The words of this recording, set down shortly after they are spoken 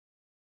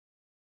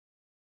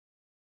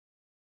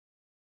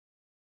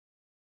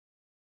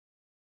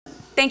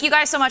Thank you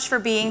guys so much for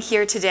being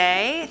here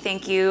today.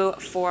 Thank you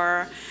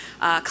for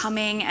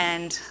coming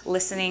and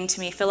listening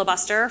to me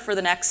filibuster for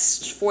the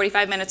next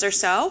 45 minutes or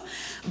so.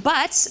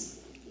 But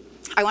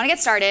I want to get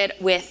started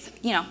with,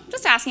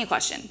 just asking a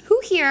question. Who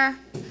here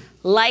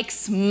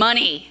likes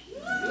money?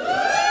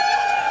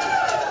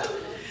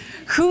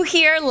 Who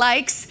here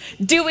likes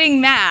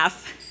doing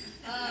math?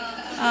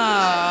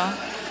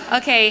 Oh,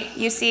 okay,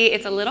 you see,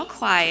 it's a little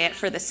quiet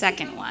for the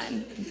second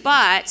one,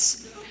 but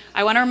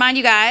I want to remind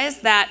you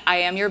guys that I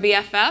am your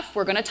BFF.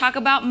 We're going to talk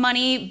about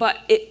money, but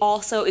it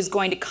also is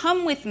going to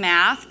come with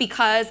math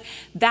because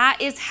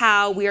that is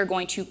how we are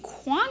going to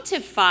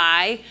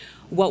quantify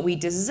what we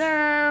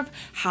deserve,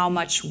 how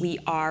much we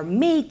are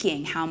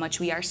making, how much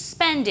we are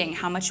spending,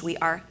 how much we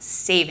are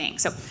saving.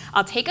 So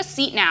I'll take a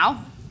seat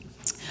now.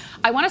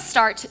 I want to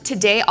start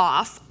today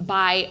off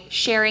by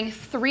sharing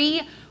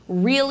 3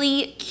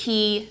 really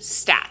key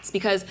stats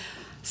because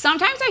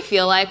sometimes I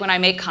feel like when I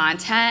make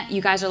content,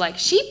 you guys are like,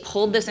 she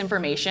pulled this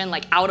information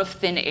like out of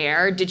thin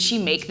air. Did she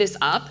make this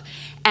up?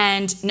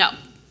 And no,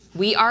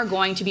 we are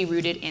going to be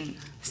rooted in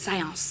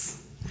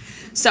science.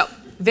 So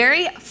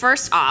very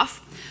first off,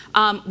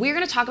 we're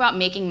going to talk about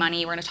making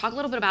money. We're going to talk a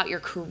little bit about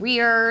your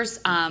careers,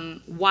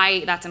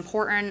 why that's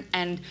important.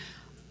 And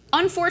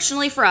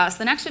unfortunately for us,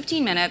 the next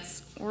 15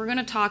 minutes, we're going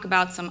to talk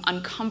about some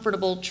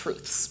uncomfortable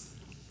truths.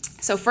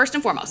 So first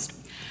and foremost,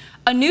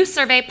 a new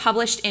survey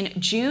published in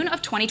June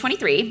of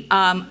 2023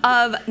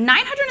 of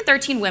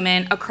 913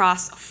 women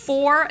across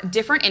 4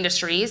 different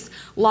industries,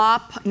 law,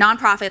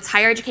 nonprofits,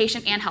 higher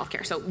education, and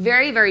healthcare, so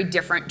very, very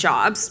different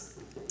jobs,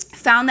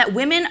 found that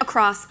women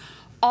across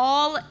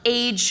all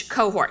age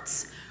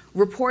cohorts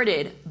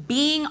reported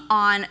being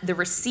on the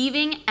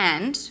receiving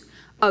end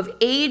of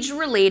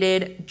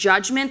age-related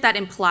judgment that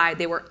implied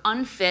they were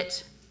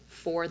unfit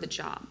for the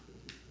job.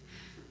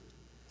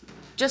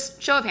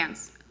 Just show of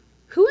hands.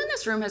 Who in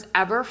this room has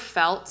ever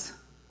felt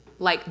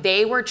like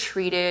they were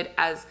treated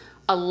as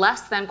a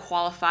less than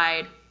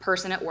qualified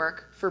person at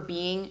work for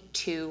being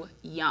too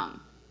young?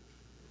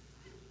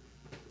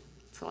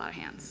 It's a lot of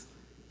hands.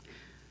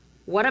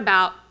 What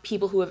about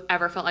people who have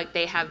ever felt like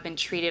they have been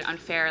treated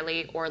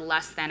unfairly or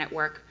less than at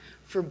work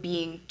for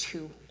being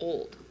too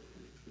old?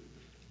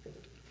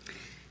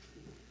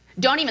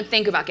 Don't even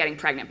think about getting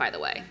pregnant, by the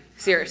way.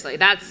 Seriously,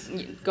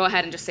 go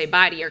ahead and just say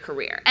bye to your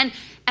career. And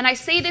I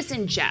say this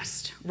in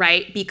jest,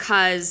 right?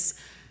 Because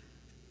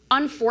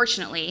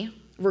unfortunately,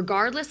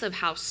 regardless of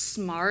how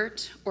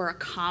smart or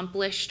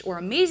accomplished or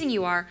amazing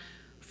you are,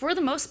 for the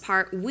most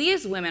part, we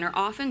as women are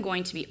often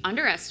going to be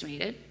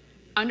underestimated,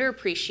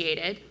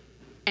 underappreciated,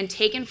 and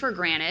taken for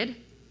granted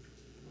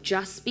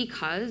just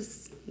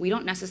because we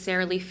don't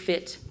necessarily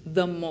fit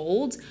the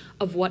mold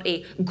of what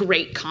a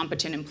great,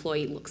 competent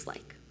employee looks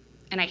like.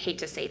 And I hate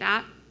to say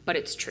that, but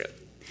it's true.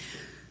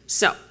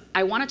 So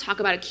I want to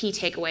talk about a key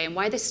takeaway and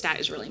why this stat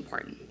is really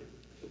important.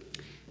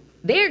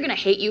 They're going to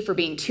hate you for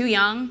being too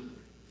young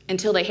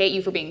until they hate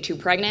you for being too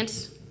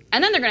pregnant,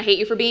 and then they're going to hate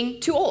you for being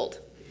too old.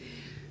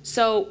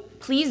 So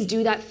please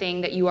do that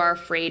thing that you are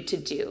afraid to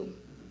do.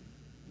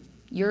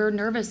 You're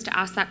nervous to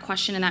ask that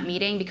question in that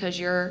meeting because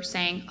you're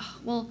saying, oh,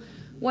 well,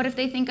 what if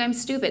they think I'm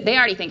stupid? They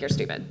already think you're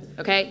stupid,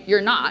 okay?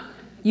 You're not.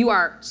 You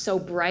are so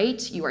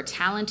bright, you are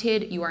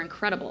talented, you are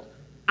incredible.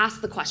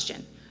 Ask the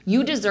question.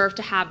 You deserve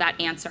to have that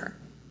answer.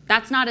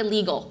 That's not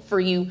illegal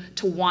for you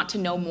to want to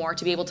know more,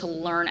 to be able to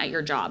learn at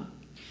your job.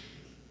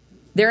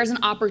 There is an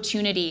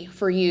opportunity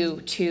for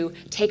you to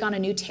take on a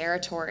new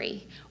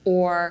territory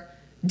or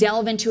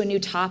delve into a new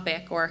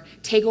topic or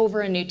take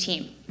over a new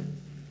team.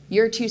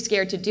 You're too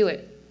scared to do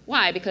it.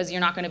 Why? Because you're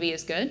not going to be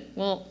as good?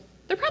 Well,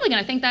 they're probably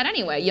going to think that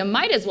anyway. You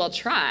might as well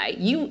try.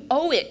 You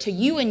owe it to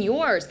you and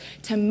yours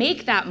to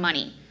make that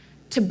money,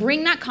 to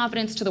bring that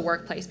confidence to the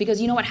workplace.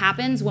 Because you know what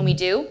happens when we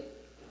do?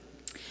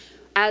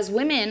 As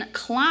women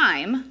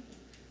climb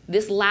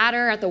this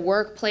ladder at the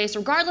workplace,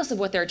 regardless of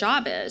what their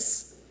job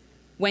is,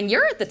 when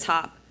you're at the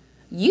top,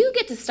 you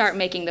get to start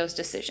making those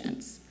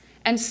decisions.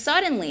 And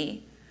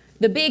suddenly,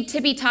 the big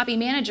tippy-toppy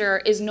manager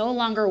is no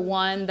longer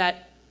one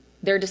that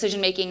their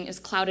decision-making is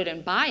clouded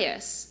in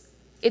bias.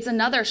 It's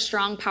another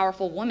strong,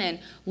 powerful woman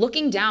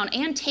looking down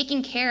and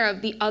taking care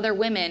of the other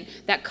women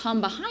that come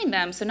behind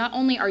them. So not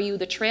only are you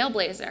the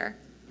trailblazer,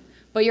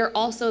 but you're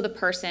also the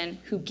person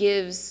who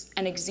gives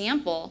an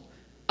example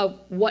of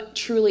what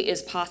truly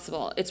is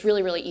possible. It's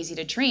really, really easy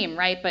to dream,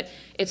 right? But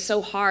it's so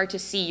hard to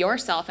see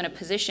yourself in a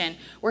position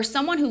where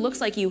someone who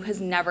looks like you has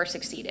never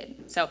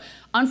succeeded. So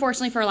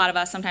unfortunately for a lot of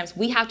us, sometimes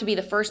we have to be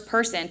the first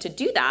person to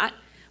do that,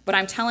 but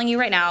I'm telling you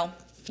right now,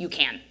 you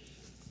can.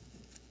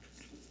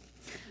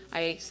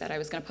 I said I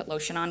was gonna put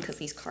lotion on because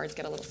these cards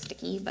get a little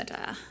sticky, but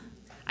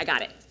I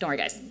got it. Don't worry,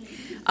 guys.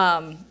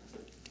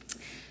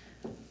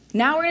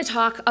 Now we're gonna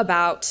talk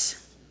about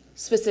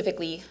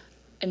specifically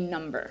a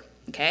number,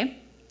 okay?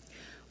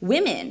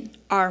 Women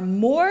are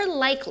more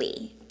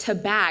likely to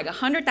bag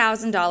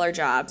 $100,000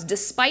 jobs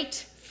despite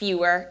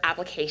fewer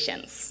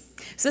applications.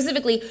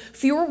 Specifically,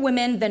 fewer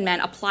women than men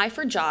apply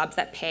for jobs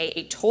that pay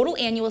a total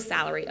annual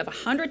salary of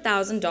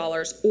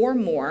 $100,000 or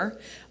more,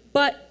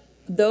 but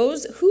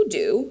those who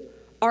do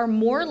are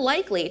more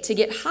likely to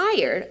get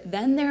hired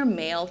than their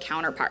male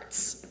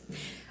counterparts,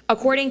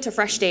 according to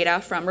fresh data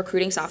from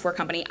recruiting software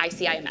company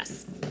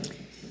ICIMS.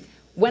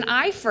 When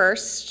I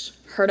first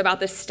heard about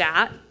this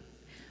stat,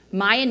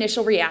 my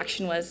initial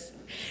reaction was,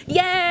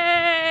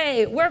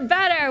 yay, we're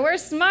better, we're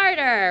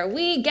smarter,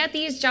 we get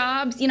these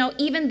jobs,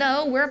 even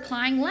though we're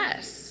applying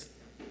less.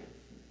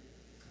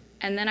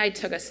 And then I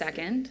took a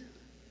second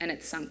and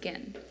it sunk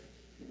in.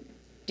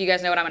 Do you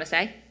guys know what I'm gonna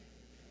say?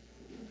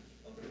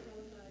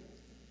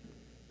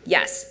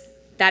 Yes,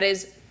 that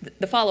is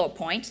the follow-up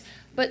point,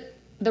 but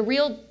the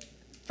real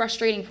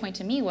frustrating point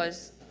to me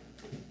was,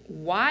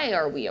 why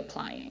are we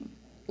applying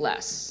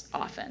less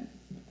often?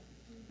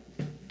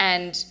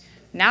 And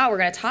now we're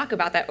going to talk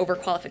about that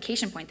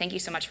overqualification point. Thank you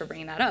so much for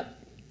bringing that up.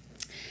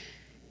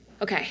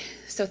 Okay,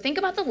 so think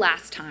about the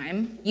last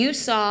time you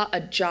saw a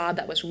job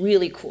that was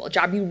really cool, a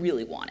job you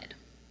really wanted,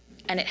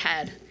 and it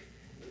had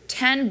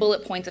 10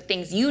 bullet points of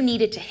things you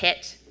needed to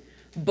hit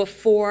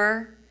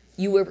before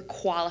you were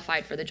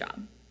qualified for the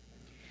job.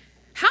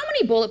 How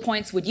many bullet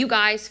points would you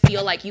guys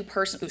feel like you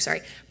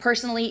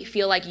personally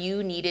feel like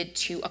you needed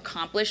to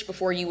accomplish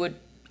before you would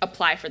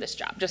apply for this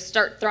job? Just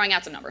start throwing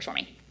out some numbers for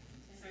me.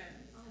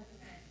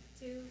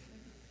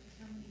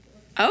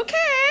 Okay.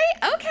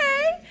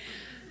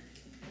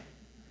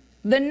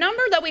 The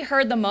number that we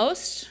heard the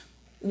most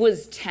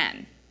was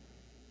 10.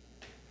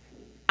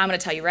 I'm going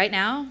to tell you right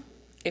now,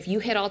 if you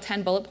hit all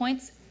 10 bullet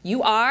points,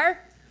 you are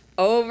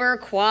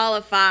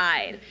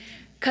overqualified.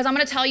 Because I'm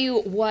going to tell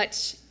you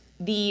what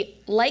the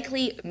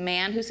likely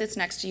man who sits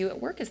next to you at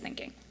work is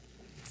thinking.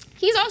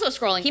 He's also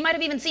scrolling. He might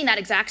have even seen that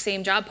exact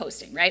same job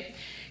posting, right?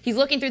 He's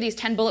looking through these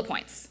 10 bullet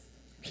points.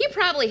 He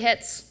probably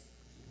hits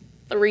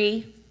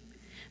 3,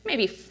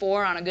 maybe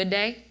 4 on a good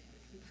day.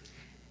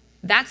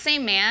 That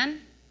same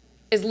man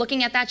is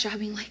looking at that job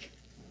being like,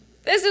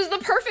 this is the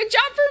perfect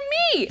job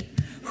for me.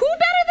 Who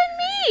better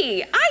than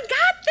me? I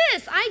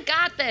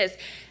got this.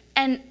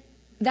 And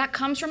that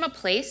comes from a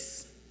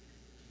place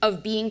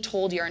of being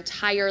told your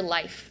entire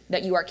life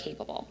that you are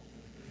capable,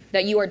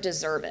 that you are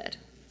deserved,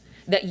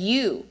 that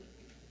you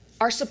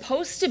are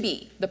supposed to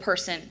be the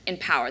person in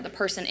power, the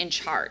person in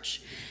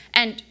charge.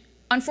 And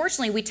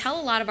unfortunately, we tell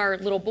a lot of our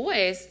little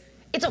boys,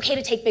 it's okay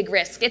to take big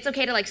risks. It's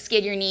okay to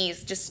skid your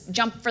knees, just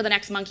jump for the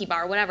next monkey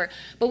bar, whatever.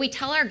 But we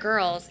tell our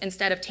girls,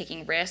 instead of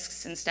taking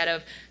risks, instead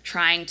of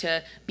trying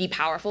to be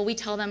powerful, we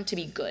tell them to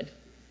be good.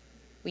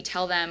 We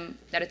tell them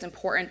that it's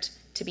important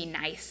to be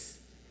nice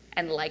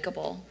and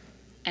likable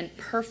and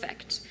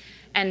perfect.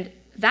 And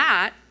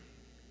that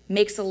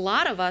makes a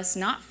lot of us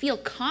not feel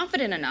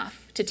confident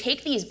enough to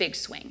take these big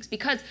swings,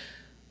 because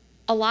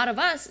a lot of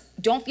us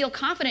don't feel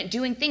confident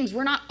doing things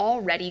we're not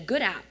already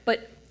good at.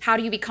 But how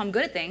do you become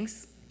good at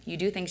things? You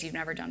do things you've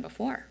never done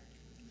before.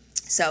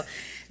 So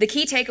the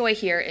key takeaway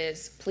here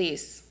is,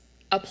 please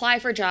apply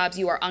for jobs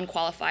you are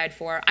unqualified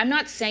for. I'm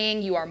not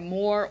saying you are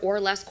more or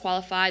less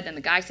qualified than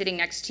the guy sitting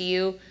next to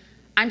you.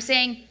 I'm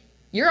saying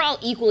you're all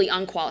equally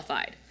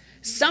unqualified.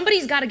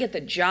 Somebody's got to get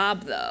the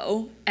job,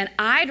 though, and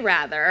I'd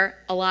rather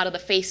a lot of the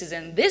faces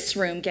in this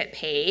room get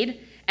paid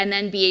and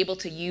then be able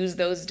to use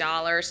those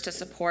dollars to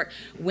support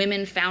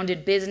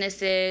women-founded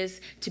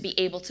businesses, to be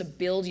able to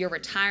build your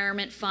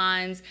retirement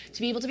funds,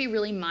 to be able to be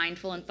really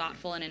mindful and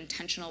thoughtful and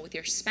intentional with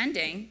your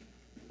spending,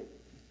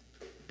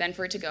 than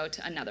for it to go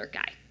to another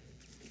guy.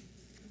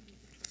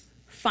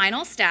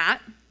 Final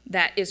stat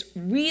that is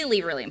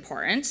really, really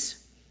important: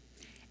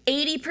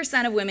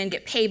 80% of women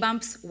get pay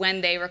bumps when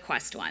they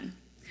request one.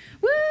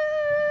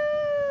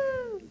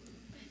 Woo!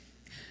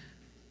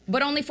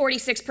 But only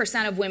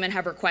 46% of women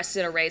have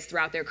requested a raise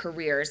throughout their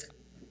careers.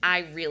 I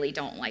really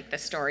don't like the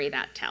story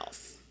that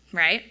tells,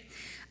 right?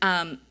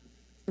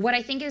 What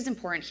I think is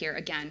important here,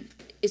 again,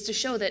 is to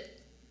show that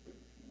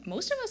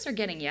most of us are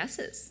getting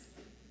yeses.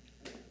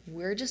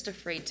 We're just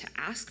afraid to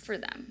ask for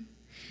them.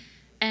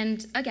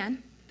 And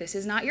again, this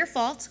is not your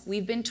fault.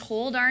 We've been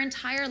told our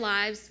entire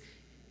lives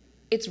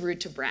it's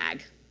rude to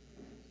brag.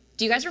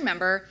 Do you guys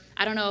remember,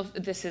 I don't know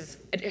if this is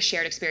a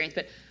shared experience,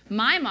 but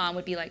my mom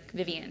would be like,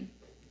 Vivian,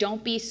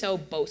 don't be so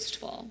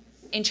boastful.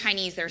 In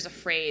Chinese, there's a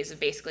phrase of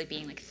basically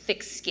being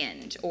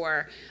thick-skinned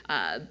or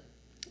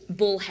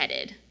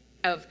bullheaded,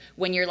 of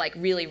when you're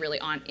really, really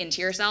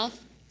into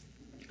yourself.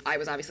 I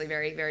was obviously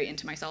very, very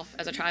into myself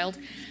as a child.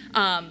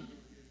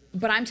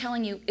 But I'm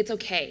telling you, it's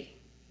okay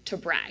to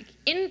brag.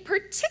 In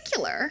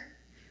particular,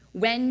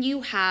 when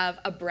you have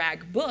a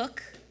brag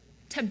book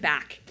to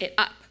back it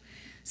up.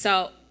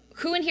 So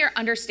who in here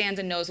understands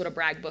and knows what a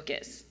brag book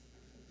is?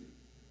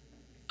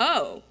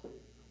 Oh,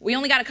 we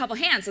only got a couple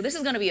hands, so this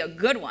is going to be a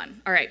good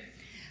one. All right,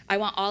 I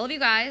want all of you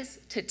guys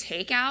to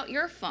take out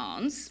your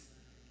phones,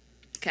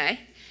 okay?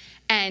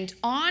 And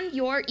on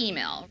your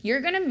email, you're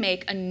going to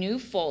make a new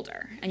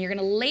folder, and you're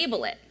going to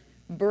label it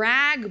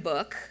Brag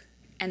Book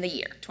and the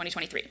year,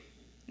 2023.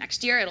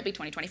 Next year, it'll be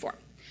 2024.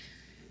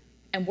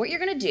 And what you're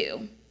going to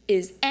do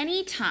is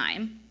any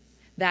time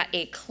that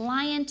a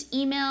client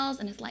emails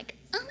and is like,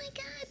 oh my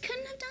God,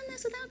 couldn't have done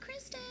this without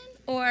Kristen,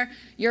 or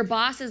your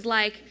boss is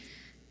like,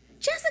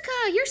 Jessica,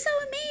 you're so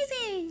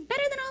amazing,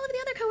 better than all of the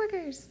other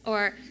coworkers.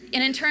 Or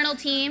an internal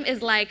team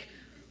is like,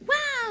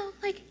 wow,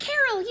 like,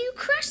 Carol, you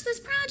crushed this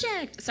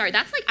project. Sorry,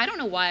 that's like, I don't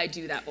know why I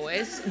do that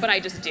voice, but I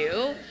just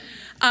do.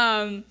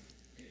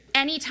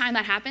 Anytime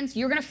that happens,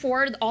 you're gonna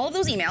forward all of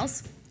those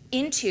emails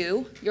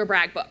into your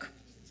brag book.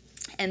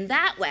 And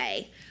that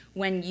way,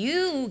 when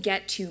you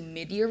get to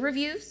mid-year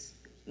reviews,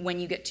 when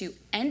you get to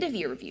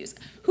end-of-year reviews,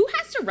 who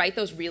has to write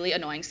those really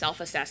annoying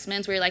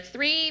self-assessments where you're like,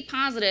 3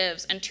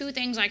 positives and 2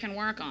 things I can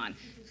work on?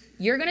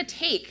 You're gonna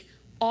take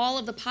all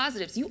of the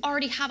positives you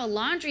already have a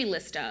laundry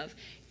list of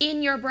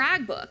in your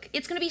brag book.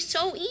 It's gonna be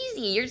so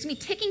easy. You're just gonna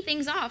be ticking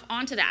things off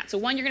onto that. So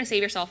one, you're gonna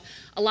save yourself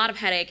a lot of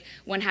headache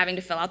when having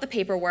to fill out the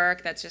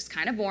paperwork. That's just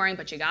kind of boring,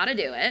 but you gotta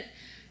do it.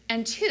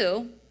 And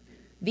 2,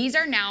 these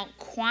are now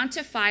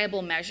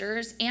quantifiable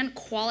measures and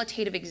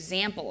qualitative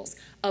examples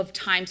of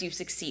times you've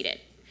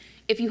succeeded.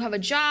 If you have a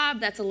job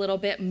that's a little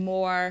bit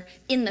more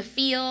in the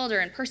field or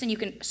in person, you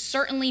can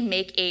certainly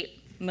make a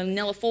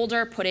manila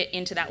folder, put it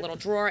into that little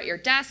drawer at your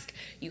desk.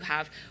 You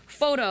have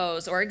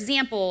photos or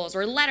examples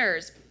or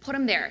letters, put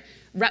them there.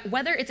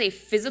 Whether it's a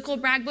physical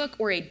brag book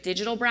or a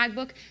digital brag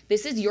book,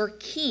 this is your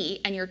key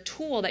and your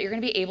tool that you're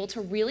gonna be able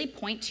to really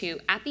point to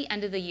at the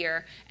end of the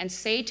year and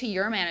say to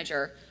your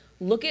manager,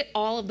 look at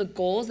all of the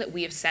goals that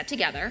we have set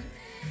together.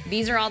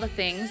 These are all the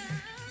things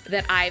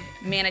that I've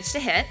managed to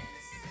hit.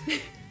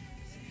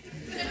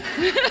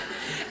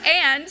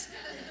 and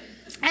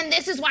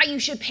this is why you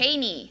should pay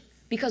me,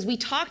 because we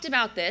talked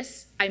about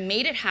this, I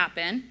made it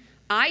happen,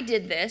 I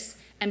did this,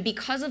 and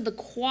because of the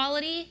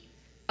quality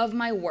of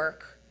my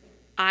work,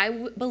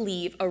 I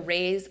believe a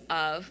raise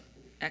of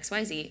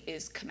XYZ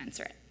is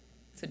commensurate.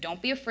 So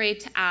don't be afraid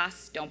to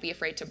ask, don't be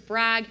afraid to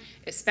brag,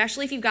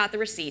 especially if you've got the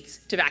receipts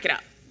to back it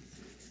up.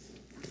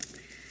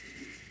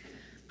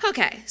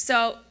 Okay,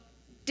 so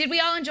did we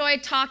all enjoy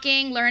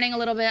talking, learning a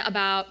little bit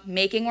about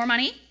making more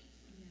money?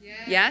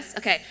 Yes?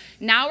 Okay,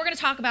 now we're gonna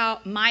talk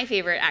about my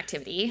favorite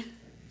activity,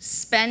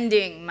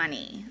 spending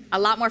money. A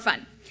lot more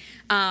fun.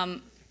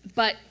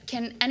 But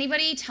can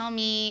anybody tell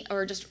me,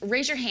 or just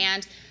raise your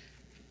hand,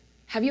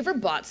 have you ever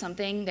bought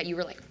something that you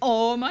were like,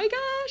 oh my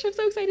gosh, I'm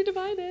so excited to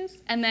buy this,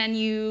 and then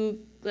you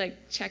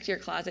like checked your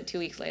closet 2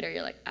 weeks later,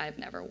 you're like, I've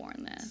never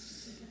worn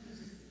this.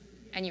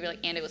 And you were like,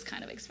 and it was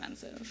kind of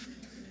expensive.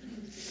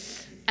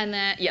 And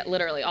then, yeah,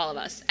 literally all of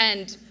us.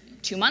 And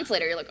 2 months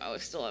later, you're like, oh, I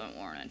still haven't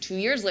worn it. 2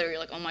 years later, you're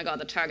like, oh my God,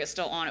 the tag is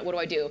still on it. What do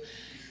I do?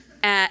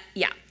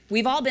 Yeah,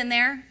 we've all been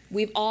there.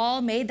 We've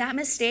all made that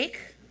mistake,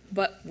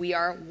 but we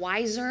are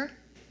wiser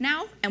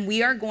now, and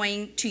we are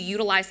going to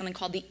utilize something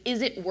called the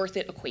is it worth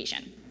it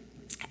equation.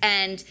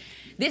 And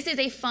this is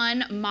a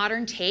fun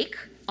modern take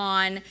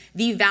on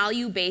the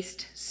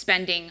value-based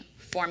spending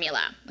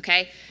formula,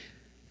 okay?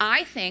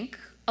 I think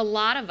a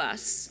lot of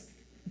us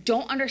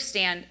don't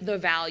understand the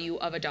value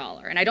of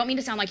 $1. And I don't mean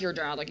to sound like you're a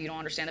dad, like you don't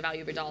understand the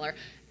value of $1.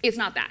 It's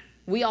not that.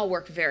 We all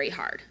work very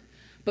hard.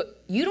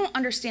 But you don't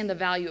understand the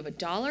value of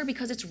 $1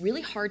 because it's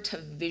really hard to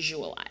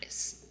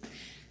visualize.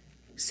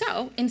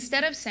 So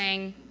instead of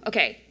saying,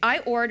 okay, I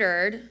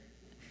ordered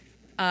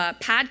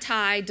pad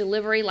thai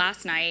delivery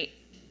last night.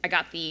 I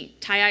got the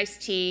Thai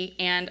iced tea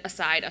and a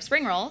side of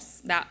spring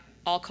rolls. That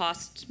all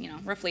cost,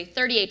 roughly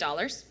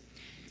 $38.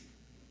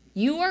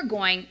 You are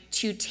going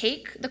to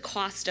take the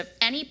cost of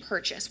any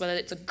purchase, whether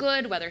it's a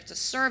good, whether it's a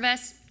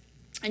service,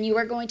 and you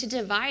are going to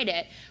divide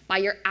it by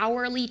your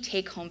hourly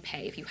take-home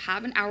pay. If you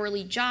have an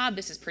hourly job,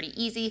 this is pretty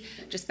easy.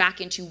 Just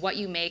back into what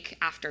you make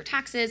after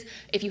taxes.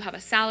 If you have a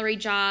salary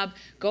job,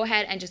 go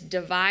ahead and just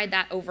divide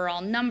that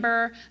overall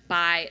number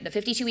by the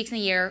 52 weeks in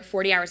a year,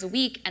 40 hours a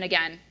week, and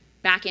again,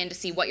 back in to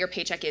see what your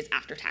paycheck is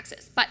after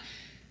taxes. But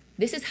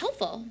this is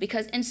helpful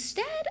because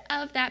instead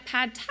of that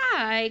pad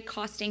thai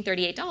costing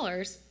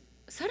 $38,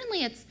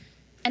 suddenly it's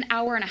an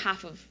hour and a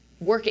half of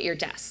work at your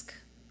desk.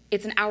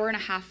 It's an hour and a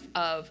half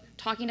of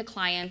talking to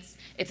clients.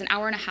 It's an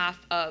hour and a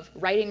half of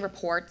writing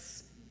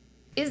reports.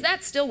 Is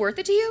that still worth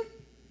it to you?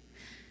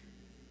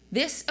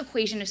 This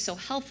equation is so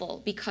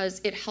helpful because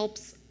it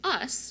helps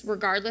us,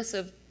 regardless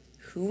of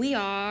who we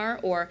are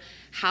or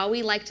how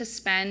we like to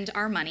spend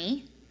our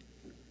money,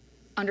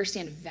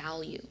 understand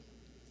value.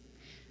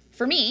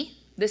 For me,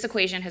 this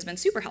equation has been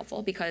super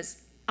helpful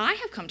because I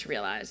have come to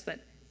realize that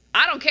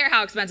I don't care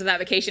how expensive that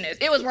vacation is.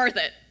 It was worth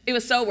it. It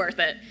was so worth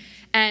it.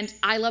 And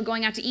I love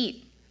going out to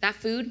eat. That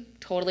food,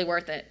 totally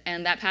worth it.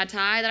 And that pad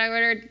thai that I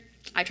ordered,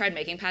 I tried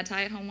making pad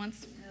thai at home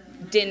once.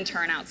 Didn't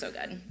turn out so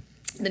good.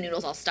 The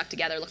noodles all stuck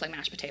together, looked like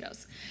mashed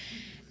potatoes.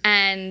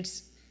 And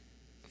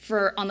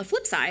on the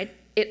flip side,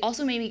 it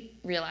also made me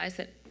realize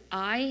that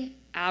I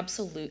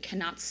absolutely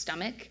cannot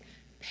stomach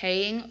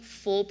paying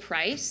full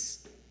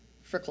price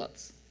for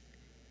clothes.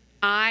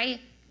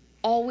 I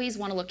always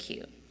want to look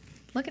cute.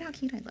 Look at how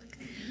cute I look.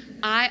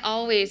 I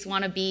always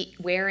want to be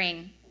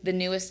wearing the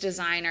newest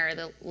designer,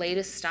 the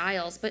latest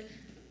styles, but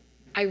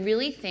I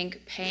really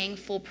think paying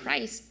full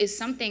price is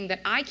something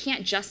that I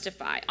can't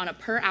justify on a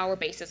per hour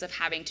basis of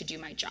having to do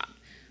my job.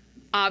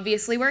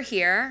 Obviously, we're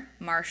here.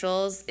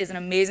 Marshall's is an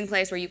amazing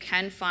place where you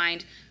can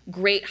find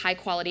great high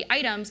quality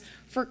items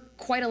for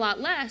quite a lot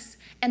less,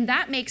 and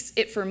that makes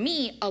it, for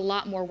me, a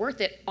lot more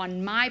worth it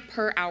on my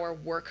per hour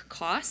work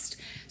cost.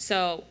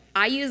 So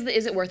I use the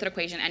is it worth it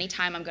equation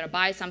anytime I'm gonna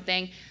buy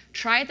something.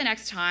 Try it the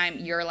next time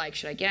you're like,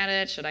 should I get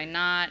it, should I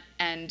not?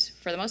 And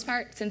for the most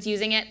part, since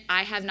using it,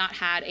 I have not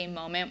had a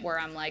moment where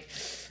I'm like,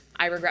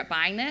 I regret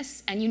buying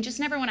this. And you just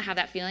never wanna have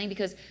that feeling,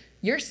 because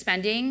your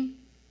spending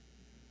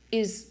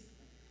is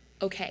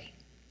okay.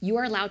 You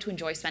are allowed to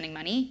enjoy spending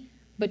money,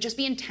 but just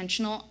be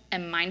intentional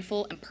and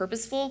mindful and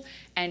purposeful,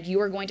 and you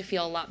are going to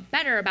feel a lot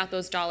better about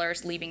those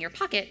dollars leaving your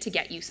pocket to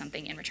get you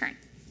something in return.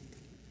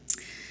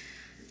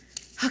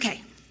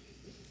 Okay,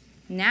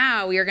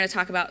 now we are going to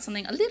talk about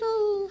something a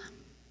little,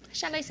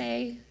 shall I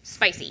say,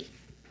 spicy.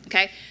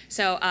 Okay,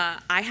 so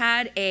I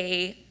had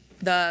the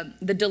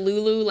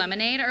Delulu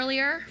lemonade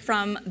earlier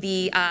from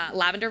the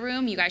Lavender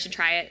Room. You guys should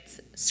try it. It's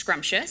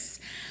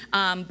scrumptious.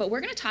 But we're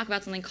going to talk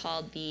about something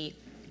called the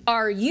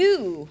Are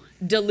You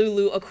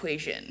Delulu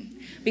equation.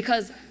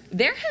 Because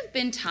there have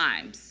been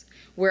times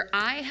where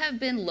I have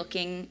been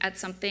looking at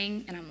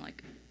something and I'm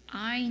like,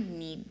 I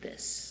need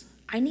this.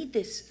 I need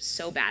this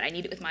so bad. I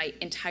need it with my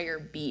entire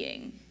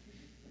being.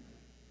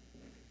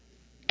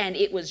 And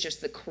it was just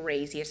the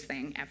craziest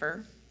thing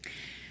ever.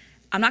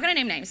 I'm not going to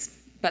name names,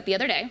 but the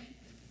other day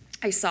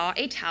I saw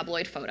a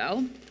tabloid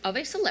photo of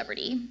a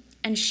celebrity,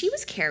 and she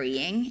was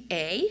carrying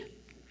a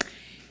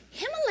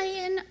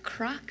Himalayan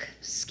croc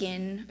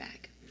skin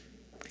bag.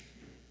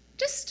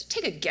 Just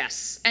take a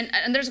guess.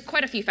 And there's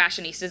quite a few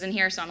fashionistas in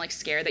here, so I'm like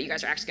scared that you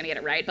guys are actually gonna get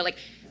it right. But like,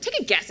 take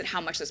a guess at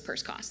how much this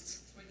purse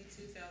costs.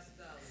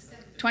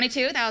 $22,000.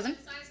 $22,000? What size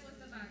was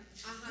the bag?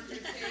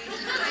 100K.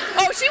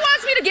 Oh, she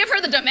wants me to give her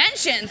the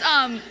dimensions.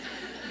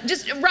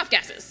 Just rough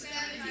guesses.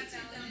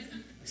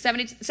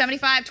 70,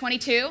 75,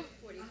 22?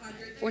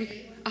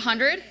 40,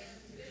 100?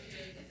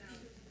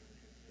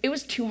 It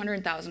was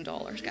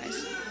 $200,000,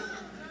 guys.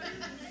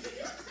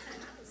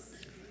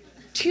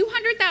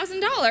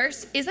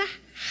 $200,000 is a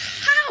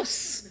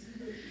house.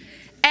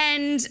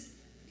 And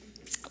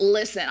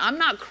listen, I'm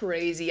not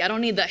crazy. I don't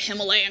need the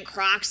Himalayan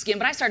croc skin,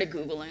 but I started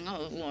Googling.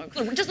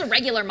 Oh, just a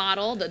regular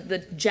model,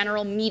 the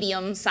general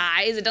medium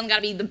size. It doesn't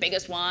gotta be the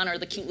biggest one or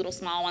the cute little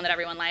small one that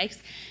everyone likes.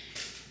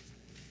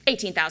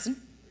 $18,000.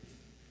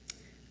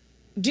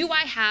 Do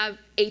I have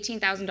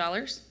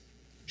 $18,000?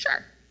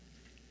 Sure.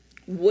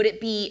 Would it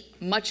be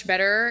much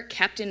better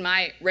kept in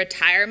my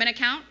retirement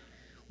account?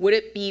 Would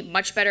it be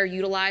much better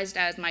utilized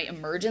as my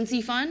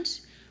emergency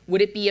fund?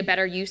 Would it be a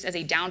better use as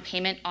a down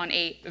payment on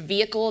a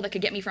vehicle that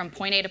could get me from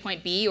point A to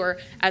point B, or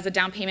as a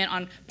down payment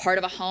on part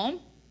of a home?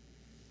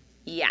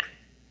 Yeah.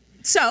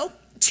 So,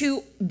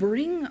 to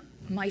bring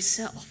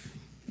myself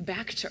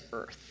back to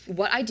earth,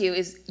 what I do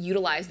is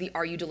utilize the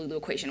Are You Delulu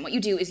equation. What you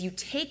do is you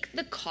take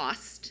the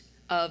cost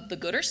of the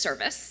good or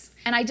service,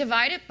 and I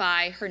divide it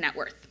by her net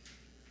worth.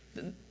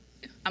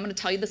 I'm going to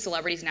tell you the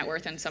celebrity's net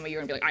worth, and some of you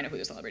are going to be like, I know who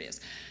the celebrity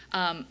is.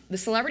 The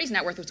celebrity's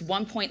net worth was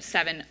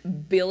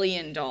 $1.7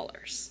 billion.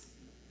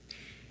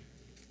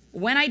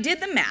 When I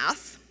did the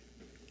math,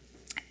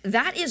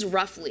 that is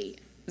roughly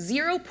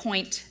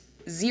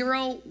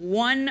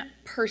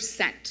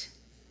 0.01%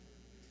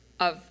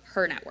 of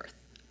her net worth.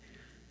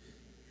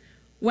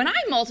 When I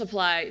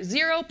multiply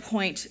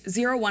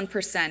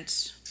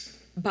 0.01%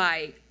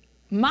 by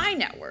my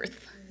net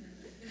worth,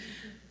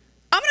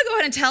 I'm going to go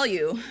ahead and tell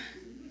you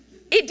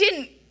it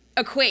didn't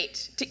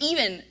equate to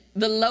even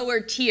the lower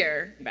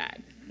tier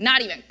bag.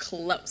 Not even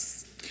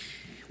close.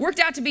 Worked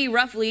out to be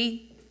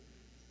roughly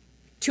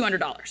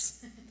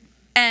 $200.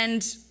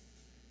 And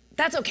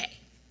that's okay.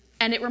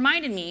 And it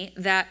reminded me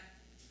that,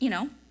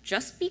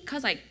 just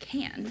because I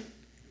can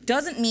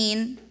doesn't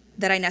mean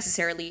that I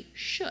necessarily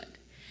should.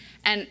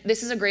 And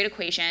this is a great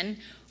equation,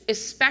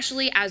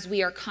 especially as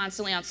we are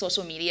constantly on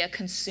social media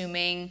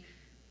consuming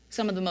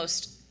some of the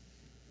most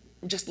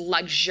just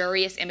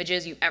luxurious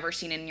images you've ever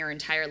seen in your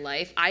entire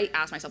life. I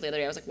asked myself the other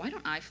day, I was like, why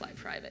don't I fly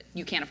private?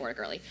 You can't afford it,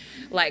 girly.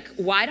 Like,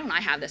 why don't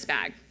I have this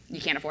bag? You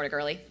can't afford it,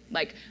 girly.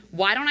 Like,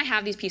 why don't I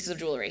have these pieces of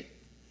jewelry?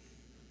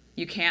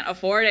 You can't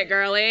afford it,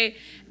 girly.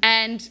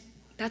 And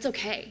that's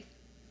okay,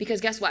 because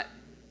guess what?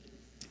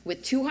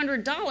 With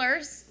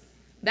 $200,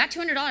 that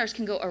 $200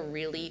 can go a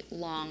really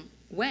long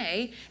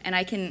way, and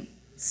I can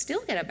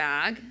still get a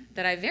bag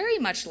that I very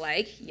much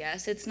like.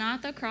 Yes, it's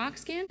not the croc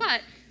skin,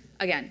 but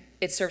again,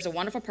 it serves a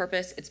wonderful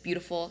purpose, it's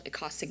beautiful, it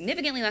costs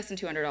significantly less than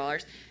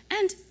 $200,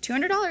 and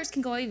 $200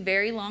 can go a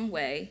very long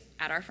way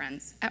at our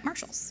friends at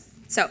Marshall's.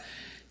 So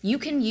you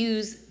can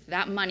use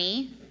that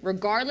money,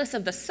 regardless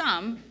of the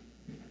sum,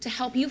 to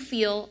help you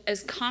feel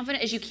as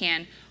confident as you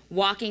can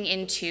walking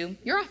into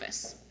your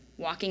office,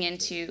 walking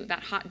into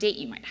that hot date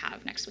you might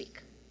have next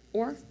week,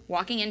 or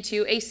walking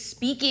into a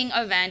speaking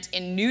event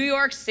in New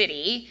York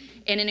City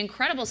in an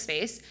incredible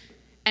space,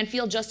 and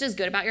feel just as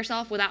good about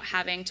yourself without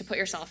having to put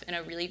yourself in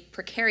a really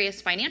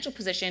precarious financial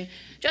position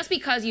just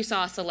because you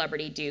saw a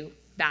celebrity do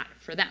that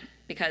for them,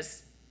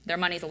 because their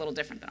money's a little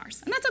different than ours,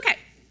 and that's okay.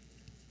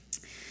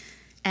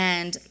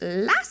 And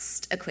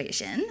last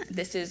equation,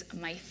 this is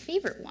my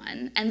favorite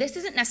one, and this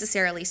isn't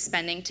necessarily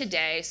spending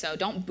today, so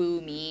don't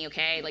boo me,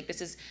 okay? Like,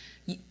 this is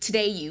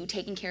today you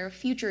taking care of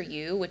future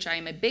you, which I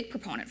am a big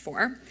proponent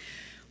for,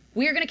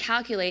 we are going to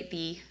calculate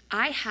the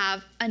I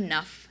have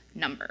enough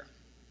number.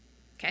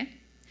 Okay?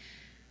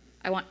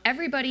 I want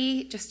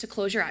everybody just to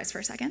close your eyes for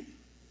a second.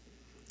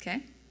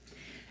 Okay?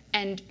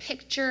 And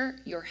picture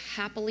your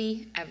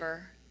happily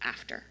ever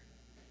after.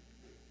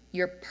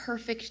 Your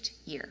perfect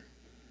year.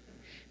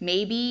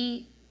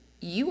 Maybe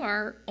you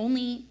are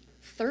only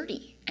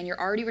 30 and you're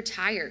already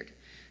retired.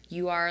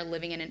 You are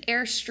living in an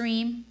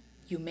Airstream.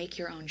 You make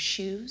your own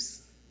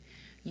shoes.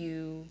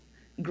 You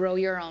grow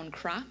your own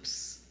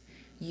crops.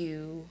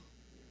 You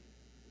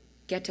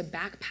get to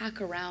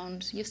backpack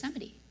around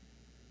Yosemite.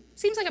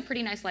 Seems like a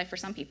pretty nice life for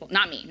some people.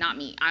 Not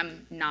me.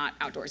 I'm not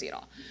outdoorsy at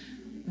all.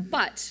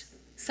 But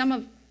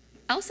some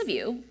else of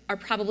you are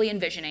probably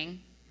envisioning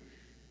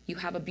you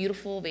have a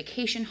beautiful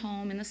vacation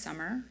home in the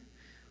summer.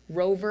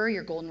 Rover,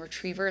 your golden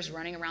retriever, is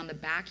running around the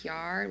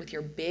backyard with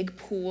your big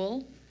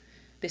pool.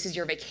 This is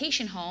your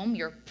vacation home.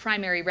 Your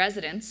primary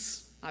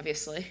residence,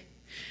 obviously,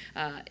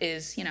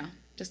 is,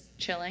 just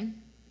chilling.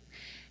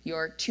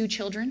 Your 2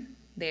 children,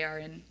 they are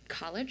in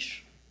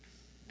college.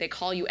 They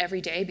call you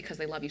every day because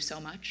they love you so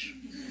much.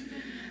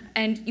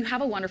 And you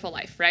have a wonderful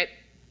life, right?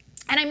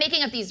 And I'm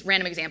making up these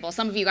random examples.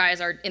 Some of you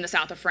guys are in the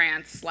south of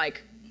France,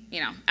 like,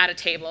 at a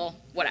table,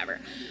 whatever.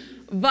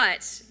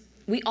 But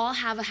we all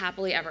have a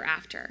happily ever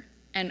after.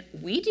 And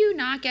we do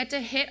not get to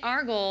hit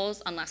our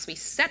goals unless we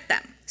set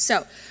them.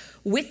 So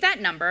with that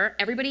number,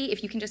 everybody,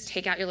 if you can just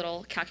take out your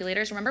little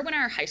calculators. Remember when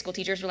our high school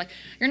teachers were like,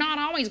 you're not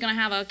always going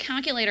to have a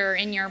calculator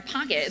in your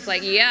pocket. It's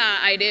like, yeah,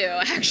 I do,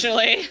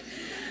 actually.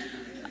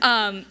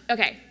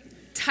 Okay,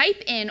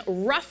 type in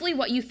roughly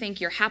what you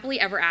think your happily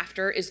ever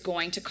after is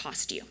going to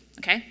cost you.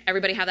 Okay,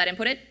 everybody have that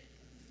inputted?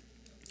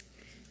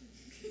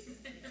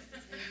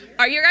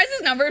 Are your guys'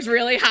 numbers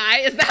really high?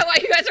 Is that why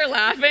you guys are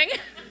laughing?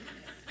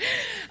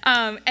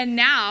 And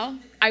now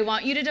I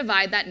want you to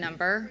divide that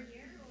number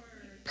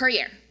per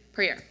year.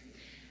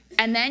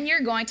 And then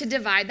you're going to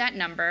divide that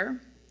number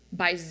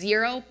by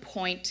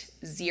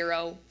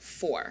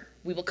 0.04.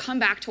 We will come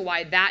back to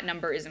why that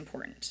number is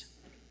important.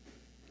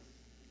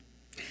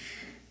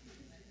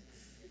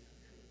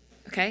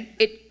 Okay?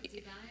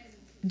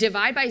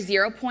 Divide by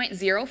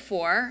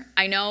 0.04.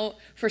 I know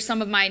for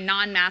some of my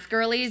non-math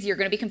girlies, you're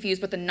going to be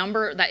confused, but the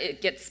number that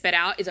it gets spit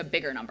out is a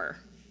bigger number.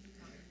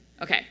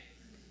 Okay.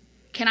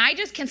 Can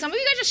some of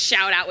you guys just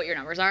shout out what your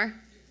numbers are?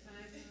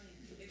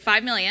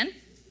 5 million.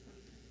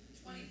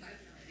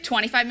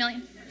 25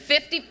 million.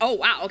 50. Oh,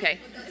 wow. Okay.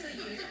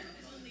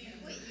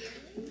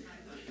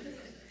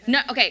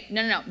 No.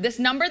 This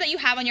number that you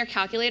have on your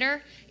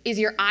calculator is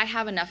your I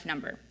have enough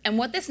number. And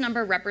what this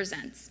number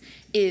represents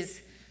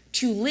is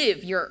to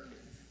live your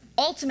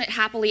ultimate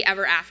happily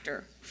ever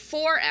after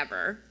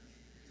forever.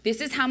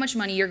 This is how much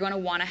money you're going to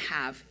want to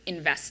have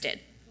invested.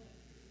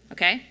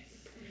 Okay?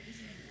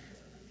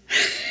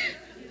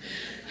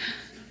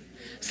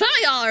 Some of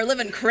y'all are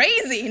living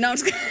crazy. No, I'm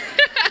just kidding.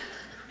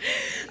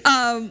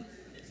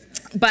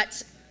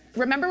 But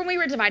remember when we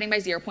were dividing by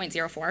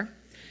 0.04?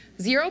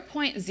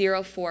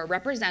 0.04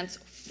 represents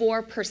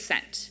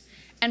 4%.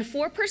 And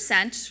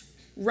 4%,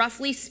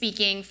 roughly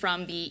speaking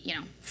from the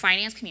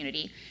finance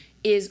community,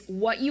 is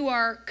what you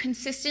are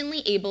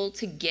consistently able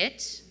to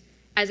get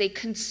as a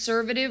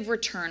conservative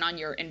return on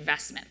your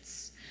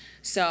investments.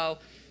 So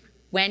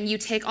when you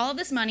take all of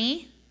this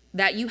money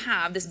that you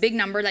have, this big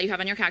number that you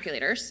have on your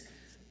calculators,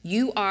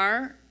 you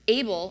are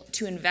able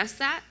to invest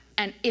that.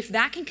 And if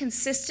that can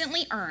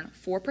consistently earn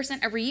 4%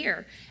 every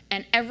year,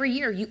 and every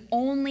year you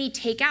only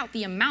take out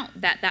the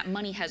amount that that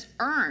money has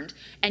earned,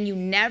 and you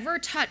never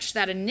touch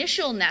that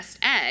initial nest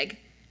egg,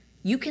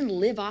 you can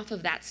live off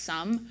of that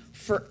sum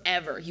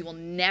forever. You will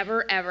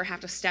never, ever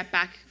have to step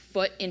back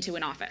foot into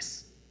an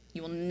office.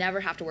 You will never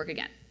have to work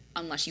again,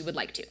 unless you would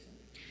like to.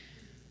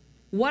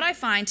 What I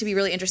find to be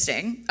really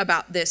interesting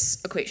about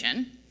this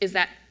equation is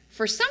that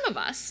for some of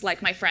us,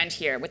 like my friend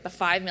here with the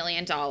 $5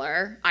 million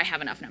I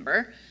have enough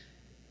number,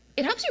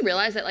 it helps you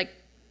realize that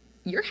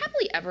your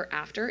happily ever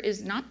after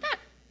is not that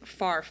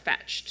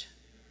far-fetched.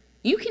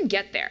 You can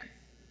get there.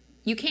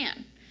 You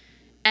can.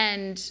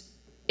 And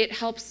it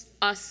helps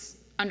us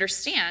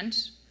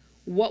understand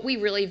what we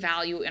really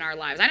value in our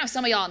lives. I know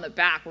some of y'all in the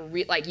back were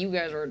you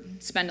guys were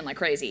spending like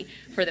crazy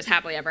for this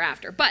happily ever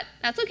after, but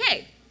that's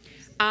okay.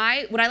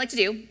 What I like to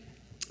do,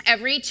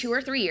 every 2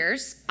 or 3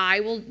 years,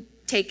 I will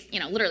take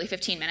literally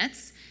 15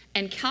 minutes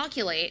and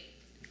calculate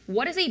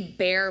what is a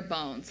bare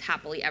bones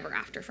happily ever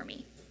after for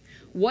me.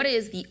 What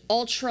is the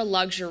ultra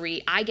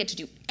luxury, I get to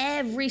do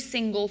every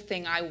single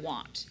thing I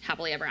want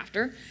happily ever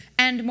after?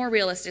 And more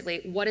realistically,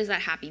 what is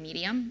that happy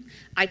medium?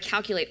 I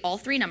calculate all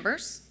 3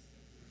 numbers,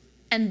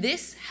 and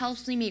this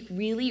helps me make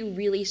really,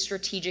 really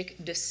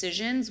strategic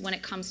decisions when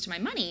it comes to my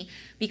money,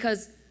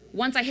 because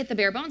once I hit the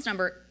bare bones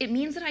number, it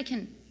means that I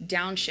can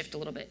downshift a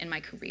little bit in my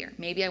career.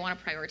 Maybe I want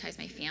to prioritize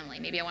my family.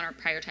 Maybe I want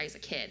to prioritize a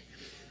kid.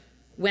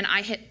 When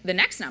I hit the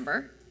next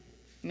number,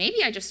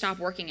 maybe I just stop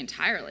working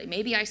entirely.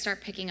 Maybe I start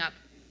picking up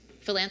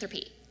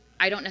philanthropy.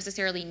 I don't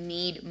necessarily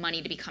need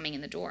money to be coming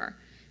in the door.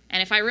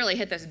 And if I really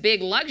hit this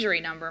big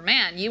luxury number,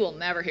 man, you will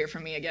never hear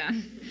from me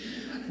again.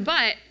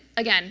 But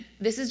again,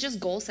 this is just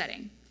goal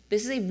setting.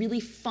 This is a really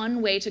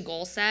fun way to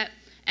goal set.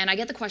 And I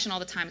get the question all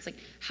the time. It's like,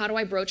 how do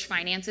I broach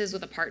finances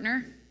with a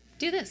partner?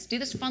 Do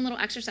this fun little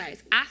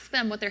exercise. Ask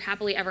them what their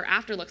happily ever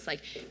after looks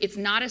like. It's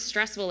not as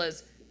stressful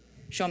as,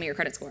 show me your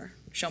credit score.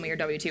 Show me your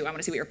W-2. I want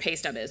to see what your pay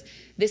stub is.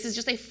 This is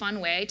just a fun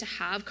way to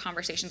have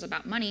conversations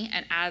about money.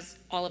 And as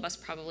all of us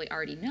probably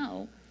already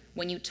know,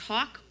 when you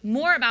talk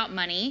more about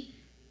money,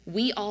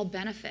 we all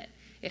benefit.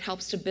 It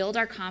helps to build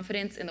our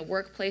confidence in the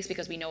workplace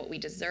because we know what we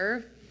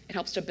deserve. It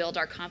helps to build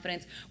our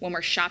confidence when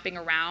we're shopping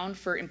around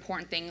for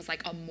important things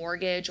like a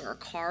mortgage or a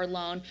car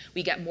loan.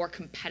 We get more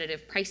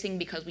competitive pricing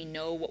because we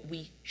know what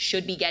we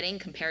should be getting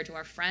compared to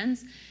our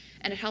friends.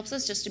 And it helps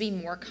us just to be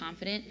more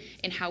confident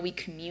in how we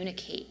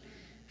communicate.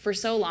 For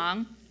so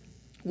long,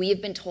 we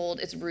have been told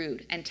it's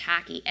rude and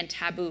tacky and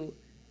taboo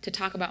to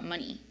talk about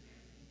money.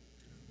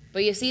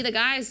 But you see the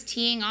guys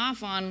teeing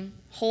off on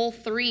hole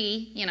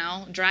 3, you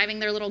know, driving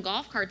their little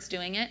golf carts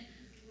doing it.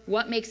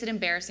 What makes it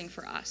embarrassing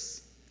for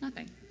us?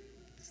 Nothing.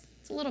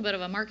 It's a little bit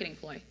of a marketing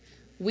ploy.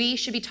 We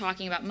should be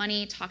talking about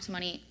money. Talk to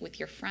money with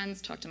your friends.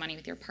 Talk to money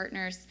with your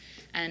partners.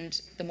 And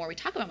the more we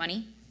talk about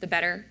money, the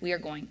better we are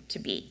going to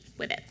be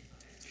with it.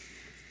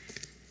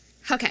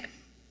 Okay.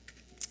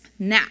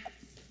 Now,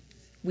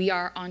 we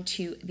are on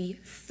to the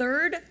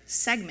third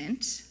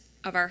segment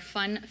of our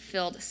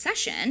fun-filled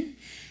session.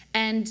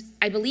 And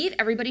I believe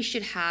everybody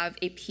should have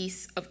a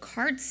piece of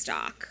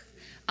cardstock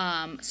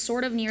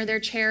sort of near their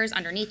chairs,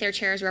 underneath their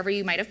chairs, wherever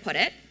you might have put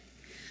it.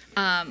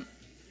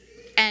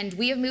 And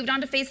we have moved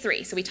on to phase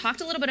 3. So we talked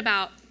a little bit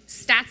about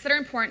stats that are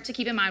important to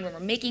keep in mind when we're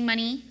making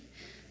money,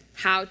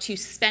 how to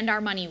spend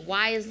our money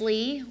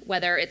wisely,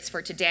 whether it's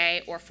for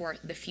today or for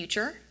the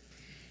future.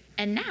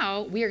 And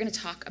now we are going to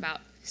talk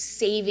about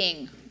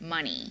saving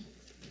money.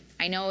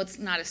 I know it's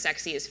not as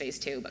sexy as phase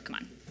 2, but come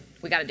on,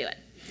 we got to do it.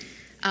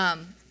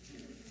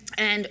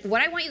 And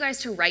what I want you guys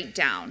to write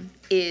down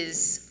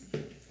is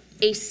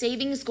a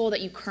savings goal that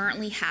you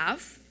currently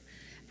have,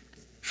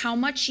 how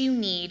much you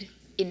need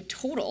in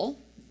total,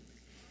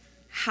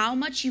 how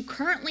much you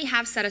currently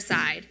have set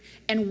aside,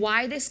 and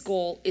why this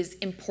goal is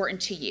important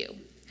to you.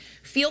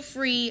 Feel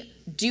free,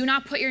 do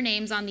not put your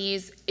names on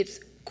these. It's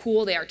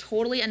cool, they are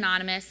totally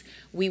anonymous.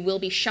 We will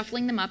be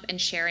shuffling them up and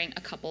sharing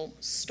a couple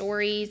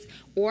stories,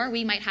 or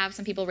we might have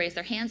some people raise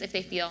their hands if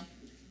they feel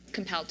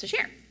compelled to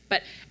share.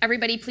 But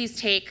everybody please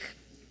take,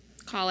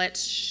 call it,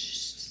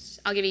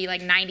 I'll give you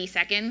like 90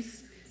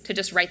 seconds to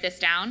just write this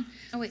down.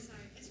 Oh wait. Sorry,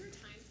 is there a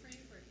time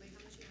frame for like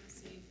how much you want to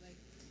save? Like,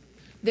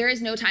 there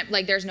is no time,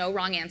 like there's no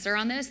wrong answer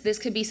on this. This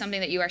could be something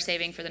that you are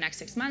saving for the next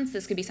 6 months.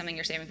 This could be something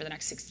you're saving for the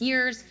next 6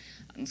 years.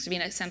 This could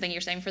be something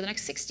you're saving for the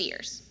next 60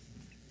 years.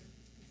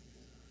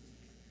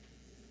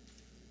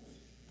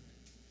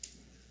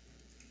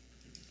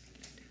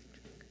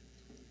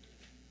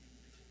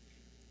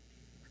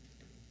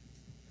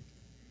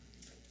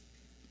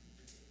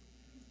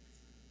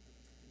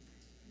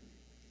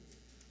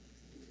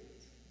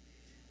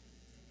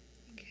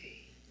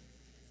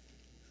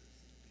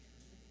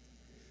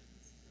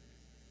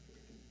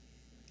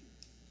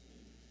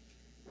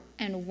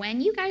 And when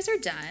you guys are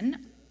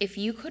done, if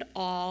you could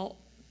all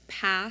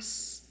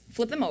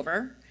flip them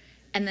over,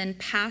 and then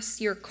pass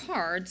your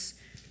cards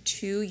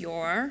to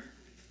your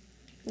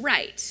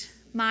right,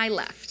 my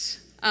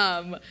left.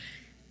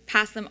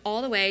 Pass them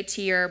all the way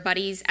to your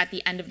buddies at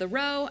the end of the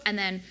row, and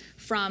then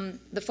from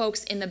the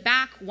folks in the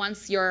back,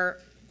 once your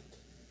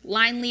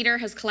line leader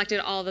has collected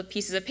all the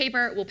pieces of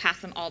paper, we'll pass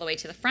them all the way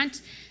to the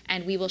front,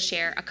 and we will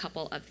share a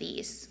couple of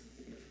these.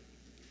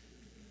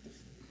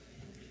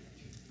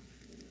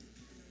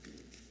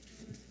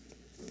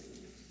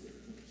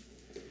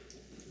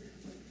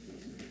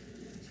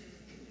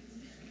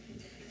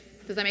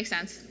 Does that make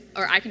sense?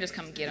 Or I can just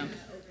come get them.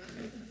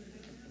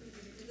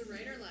 to the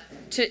right or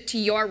left? To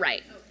your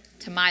right,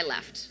 to my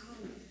left.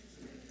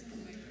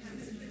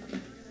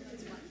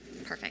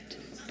 Perfect.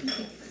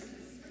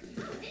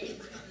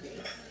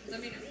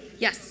 Let me know.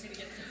 Yes.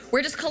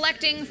 We're just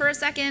collecting for a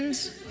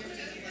second.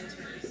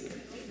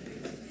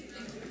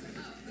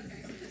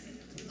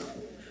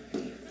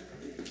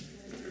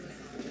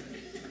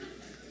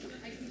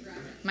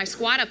 My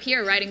squad up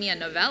here writing me a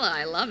novella.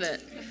 I love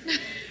it.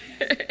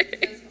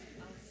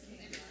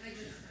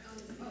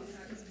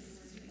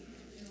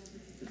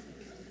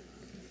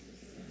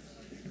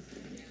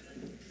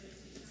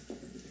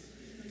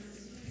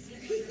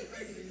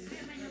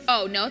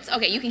 Oh, notes?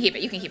 Okay, you can keep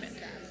it. You can keep it.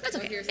 That's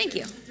okay. Thank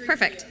you.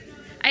 Perfect.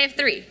 I have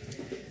 3.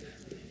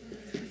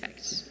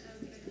 Perfect.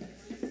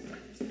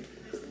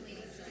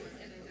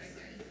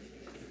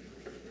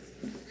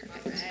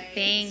 Perfect.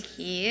 Thank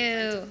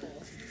you.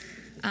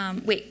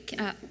 Wait,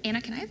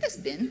 Anna, can I have this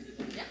bin?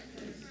 Yeah.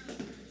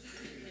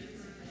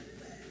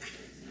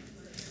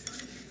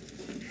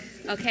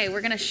 Okay, we're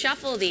going to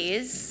shuffle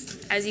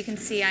these. As you can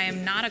see, I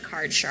am not a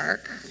card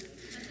shark,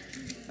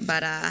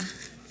 but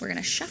we're going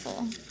to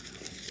shuffle.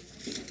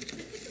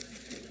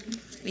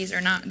 This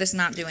is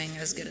not doing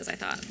as good as I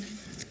thought.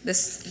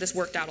 This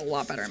worked out a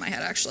lot better in my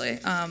head, actually.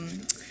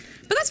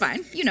 But that's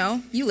fine. You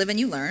know, you live and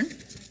you learn.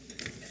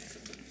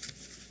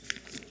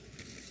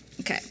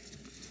 Okay.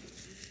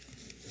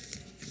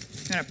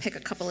 I'm going to pick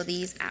a couple of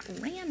these at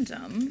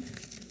random.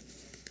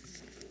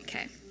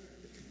 Okay.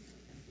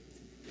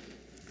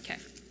 Okay.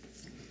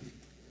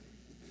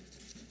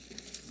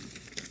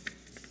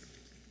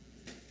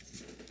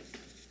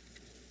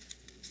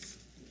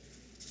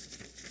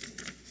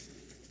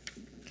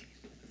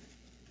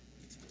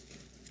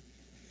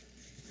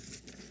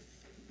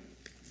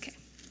 Okay.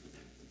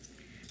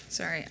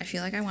 Sorry, I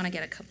feel like I want to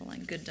get a couple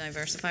like good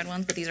diversified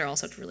ones, but these are all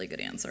such really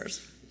good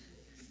answers.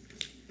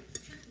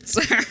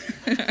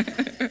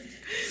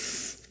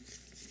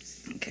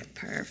 Okay,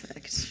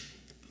 perfect.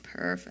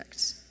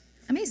 Perfect.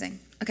 Amazing.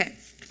 Okay.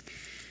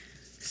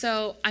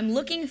 So I'm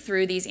looking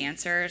through these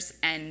answers,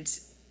 and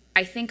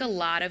I think a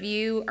lot of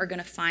you are going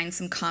to find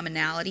some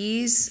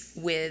commonalities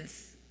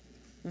with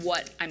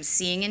what I'm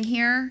seeing in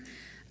here.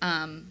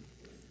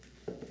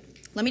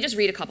 Let me just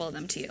read a couple of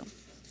them to you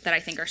that I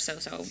think are so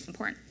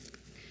important.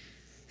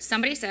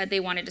 Somebody said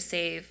they wanted to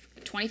save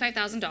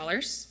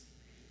 $25,000,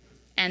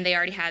 and they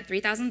already had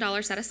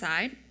 $3,000 set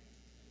aside.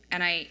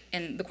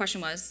 And the question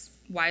was,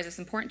 why is this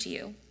important to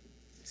you?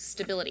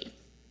 Stability,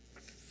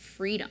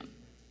 freedom.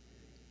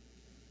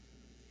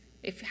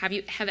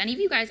 Have any of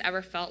you guys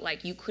ever felt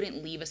like you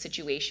couldn't leave a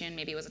situation?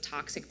 Maybe it was a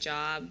toxic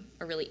job,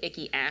 a really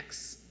icky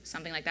ex,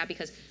 something like that,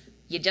 because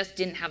you just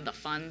didn't have the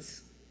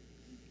funds.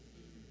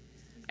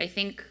 I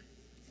think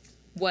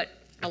what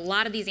a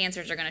lot of these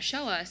answers are going to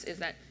show us is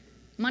that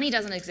money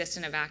doesn't exist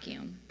in a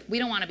vacuum. We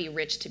don't want to be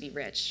rich to be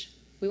rich.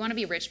 We want to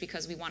be rich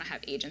because we want to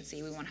have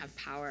agency, we want to have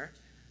power,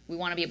 we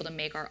want to be able to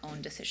make our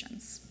own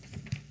decisions.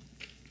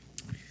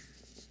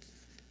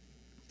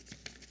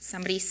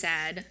 Somebody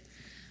said,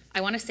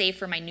 I want to save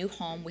for my new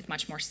home with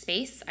much more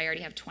space. I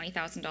already have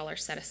 $20,000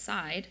 set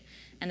aside,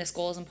 and this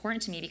goal is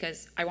important to me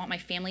because I want my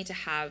family to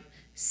have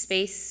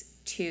space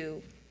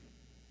to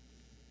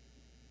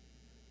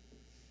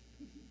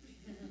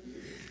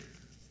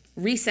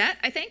reset,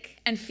 I think,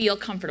 and feel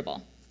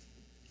comfortable.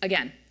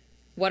 Again,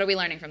 what are we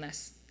learning from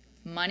this?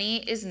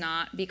 Money is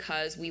not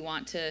because we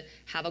want to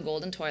have a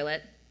golden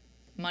toilet.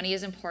 Money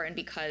is important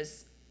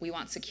because we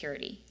want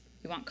security.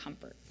 We want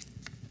comfort.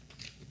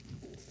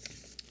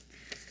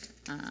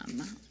 Let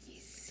me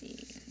see.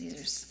 These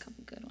are just a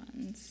couple good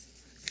ones.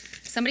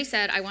 Somebody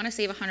said, I want to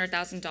save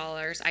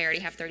 $100,000. I already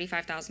have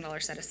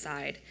 $35,000 set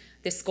aside.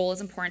 This goal is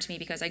important to me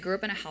because I grew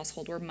up in a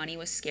household where money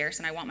was scarce,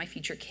 and I want my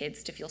future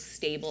kids to feel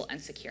stable and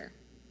secure.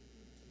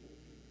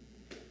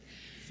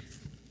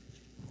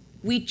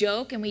 We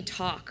joke and we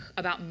talk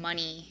about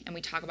money, and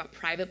we talk about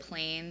private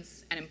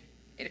planes and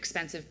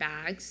expensive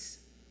bags,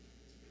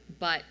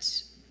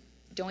 but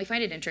don't we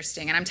find it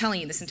interesting? And I'm telling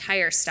you, this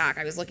entire stack,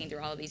 I was looking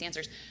through all of these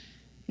answers,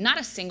 not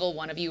a single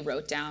one of you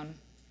wrote down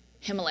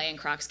Himalayan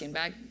croc skin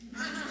bag.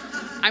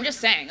 I'm just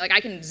saying, like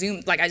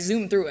I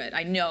zoomed through it.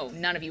 I know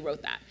none of you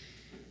wrote that.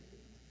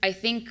 I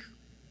think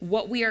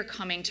what we are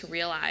coming to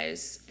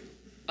realize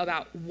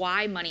about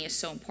why money is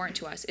so important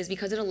to us is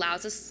because it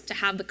allows us to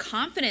have the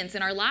confidence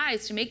in our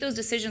lives to make those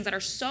decisions that are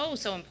so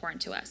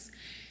important to us.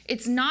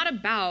 It's not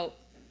about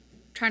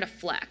trying to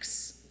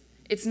flex.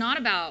 It's not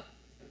about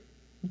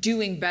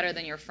doing better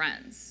than your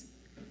friends.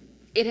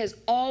 It has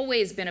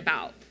always been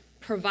about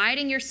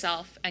providing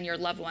yourself and your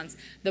loved ones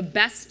the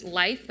best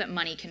life that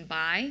money can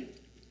buy.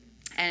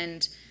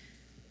 And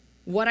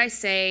what I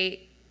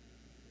say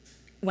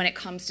when it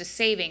comes to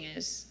saving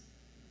is,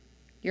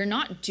 you're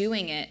not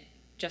doing it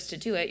just to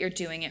do it, you're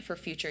doing it for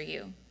future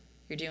you.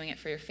 You're doing it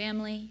for your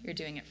family, you're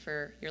doing it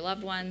for your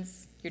loved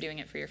ones, you're doing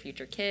it for your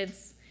future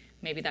kids,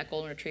 maybe that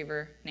golden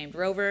retriever named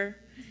Rover.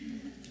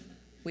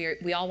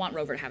 We all want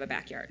Rover to have a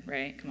backyard,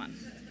 right? Come on,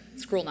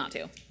 it's cruel not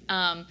to.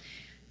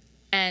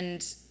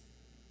 And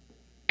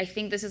I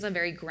think this is a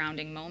very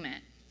grounding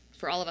moment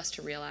for all of us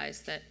to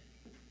realize that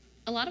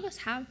a lot of us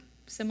have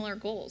similar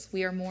goals.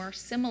 We are more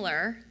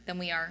similar than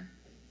we are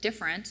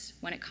different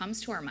when it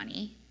comes to our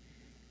money,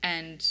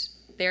 and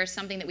there's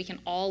something that we can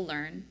all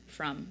learn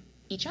from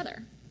each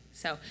other.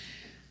 So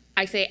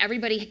I say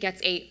everybody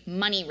gets a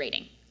money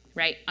rating,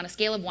 right? On a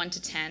scale of 1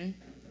 to 10,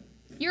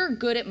 you're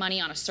good at money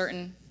on a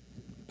certain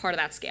part of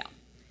that scale.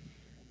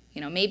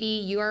 You know, maybe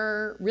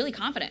you're really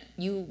confident.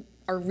 You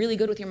are really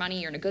good with your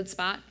money. You're in a good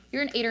spot.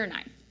 You're an 8 or a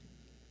 9.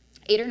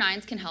 8 or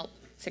 9s can help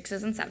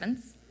 6s and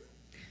 7s.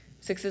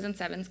 6s and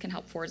 7s can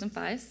help 4s and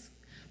 5s.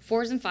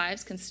 4s and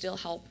 5s can still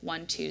help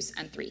 1, 2s,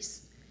 and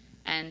 3s.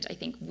 And I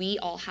think we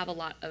all have a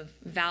lot of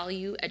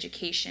value,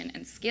 education,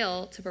 and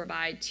skill to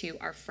provide to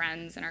our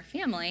friends and our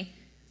family,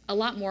 a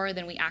lot more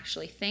than we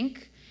actually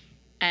think.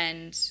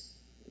 And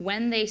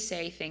when they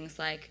say things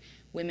like,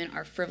 women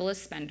are frivolous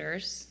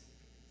spenders,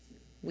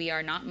 we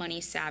are not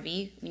money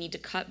savvy, we need to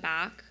cut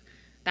back,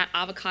 that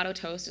avocado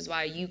toast is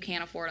why you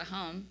can't afford a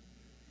home,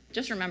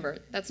 just remember,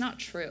 that's not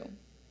true.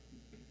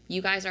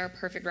 You guys are a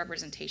perfect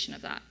representation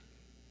of that.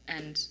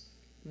 And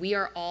we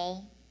are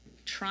all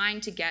trying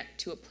to get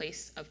to a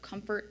place of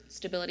comfort,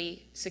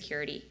 stability,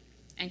 security,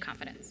 and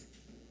confidence.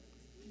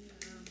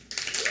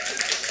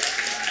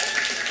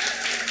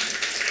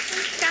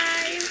 Thanks,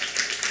 guys.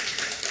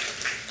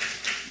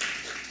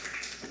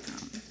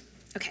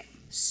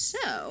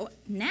 So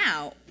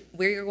now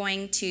we're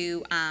going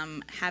to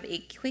have a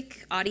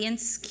quick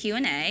audience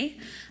Q&A.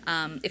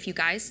 If you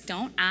guys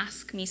don't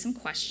ask me some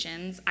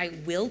questions, I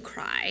will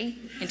cry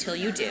until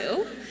you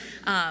do.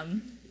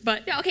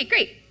 But yeah, okay,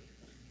 great.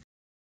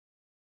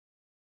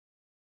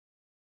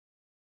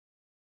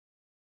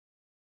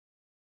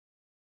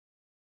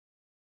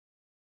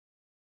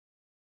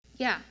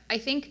 Yeah, I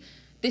think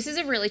this is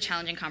a really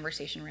challenging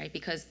conversation, right?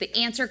 Because the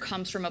answer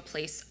comes from a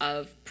place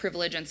of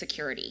privilege and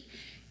security.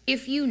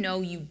 If you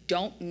know you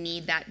don't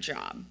need that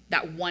job,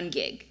 that one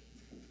gig,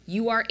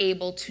 you are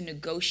able to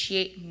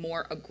negotiate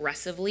more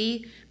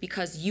aggressively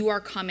because you are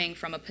coming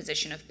from a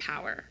position of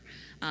power.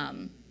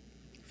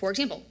 For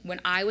example, when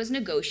I was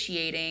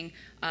negotiating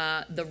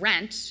the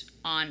rent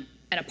on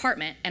an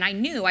apartment and I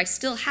knew I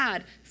still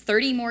had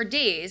 30 more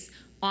days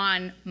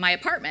on my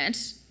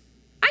apartment,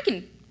 I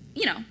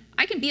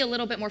can be a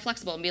little bit more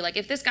flexible and be like,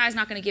 if this guy's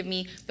not gonna give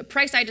me the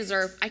price I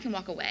deserve, I can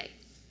walk away.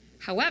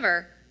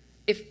 However,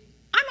 if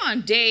I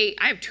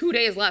have 2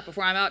 days left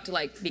before I'm about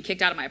to be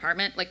kicked out of my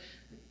apartment,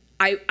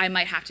 I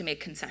might have to make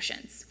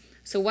concessions.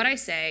 So what I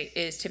say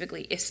is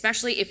typically,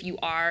 especially if you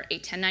are a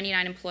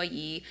 1099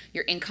 employee,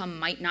 your income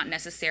might not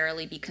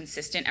necessarily be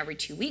consistent every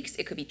 2 weeks.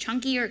 It could be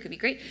chunky or it could be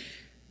great.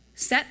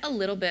 Set a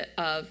little bit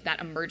of that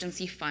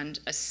emergency fund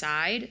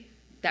aside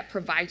that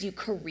provides you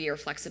career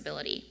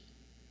flexibility.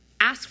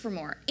 Ask for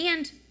more.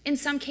 And in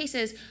some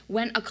cases,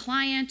 when a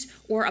client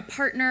or a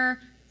partner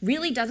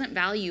really doesn't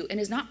value and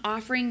is not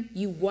offering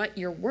you what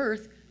you're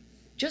worth,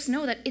 just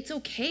know that it's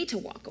okay to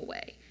walk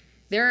away.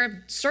 There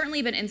have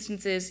certainly been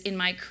instances in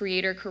my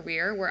creator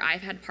career where I've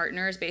had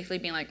partners basically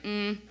being like,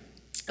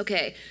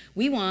 okay,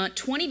 we want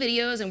 20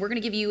 videos and we're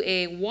gonna give you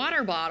a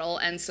water bottle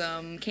and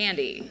some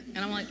candy.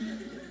 And I'm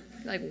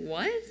like,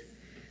 what?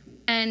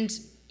 And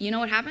you know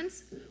what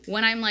happens?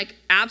 When I'm like,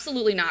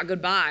 absolutely not,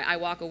 goodbye, I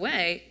walk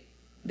away,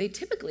 they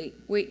typically,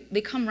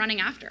 they come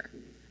running after.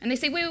 And they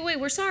say, wait,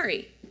 we're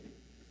sorry.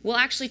 We'll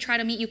actually try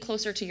to meet you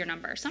closer to your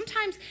number.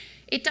 Sometimes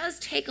it does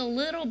take a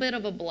little bit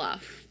of a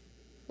bluff.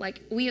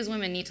 We as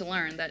women need to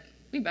learn that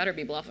we better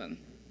be bluffing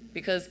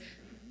because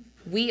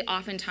we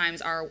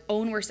oftentimes are our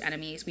own worst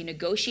enemies. We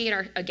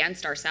negotiate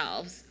against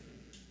ourselves,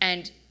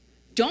 and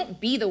don't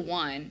be the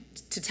one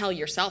to tell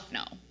yourself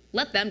no.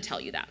 Let them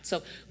tell you that.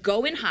 So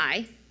go in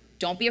high,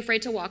 don't be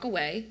afraid to walk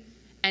away,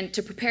 and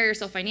to prepare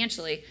yourself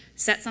financially,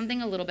 set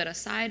something a little bit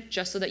aside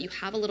just so that you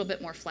have a little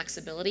bit more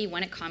flexibility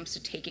when it comes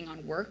to taking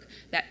on work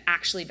that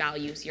actually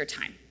values your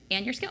time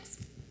and your skills.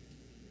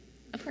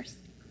 Of course.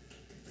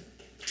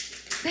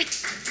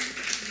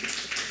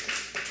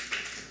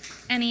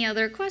 Any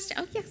other question?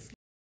 Oh, yes.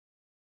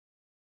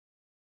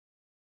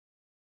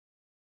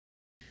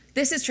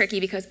 This is tricky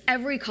because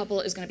every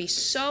couple is going to be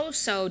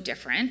so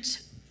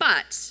different,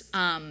 but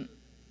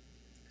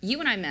you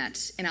and I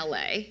met in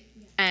LA,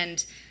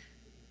 and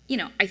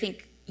I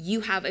think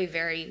you have a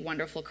very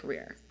wonderful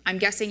career. I'm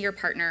guessing your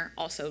partner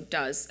also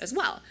does as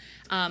well.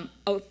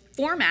 A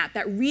format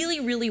that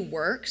really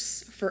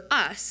works for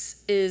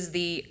us is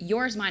the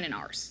yours, mine, and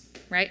ours,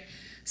 right?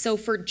 So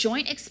for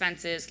joint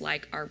expenses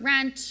like our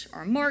rent,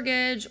 our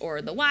mortgage,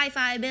 or the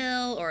Wi-Fi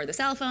bill, or the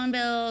cell phone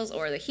bills,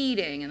 or the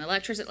heating and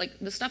electricity,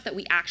 the stuff that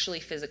we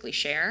actually physically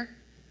share,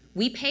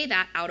 we pay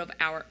that out of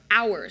our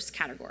hours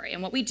category.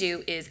 And what we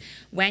do is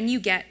when you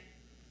get,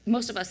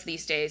 most of us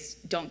these days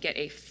don't get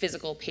a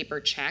physical paper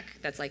check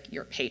that's like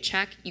your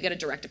paycheck. You get a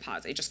direct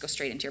deposit. It just goes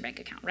straight into your bank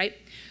account, right?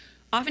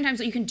 Oftentimes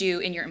what you can do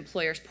in your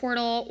employer's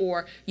portal,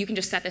 or you can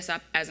just set this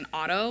up as an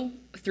auto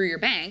through your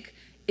bank,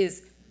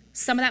 is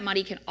some of that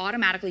money can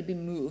automatically be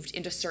moved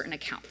into certain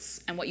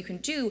accounts. And what you can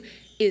do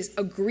is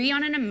agree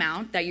on an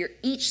amount that you're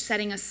each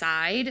setting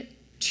aside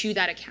to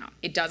that account.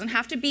 It doesn't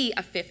have to be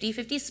a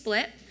 50-50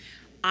 split.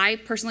 I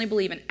personally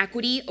believe in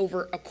equity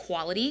over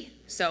equality.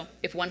 So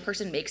if one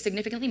person makes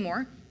significantly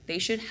more, they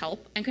should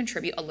help and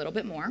contribute a little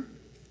bit more.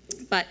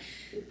 But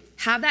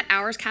have that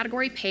hours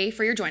category pay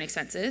for your joint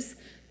expenses.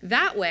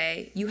 That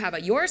way you have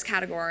a yours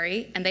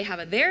category and they have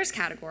a theirs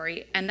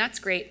category, and that's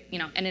great.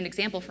 And an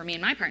example for me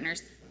and my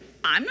partners,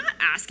 I'm not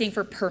asking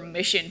for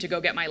permission to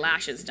go get my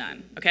lashes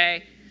done,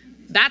 okay?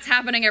 That's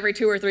happening every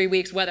 2 or 3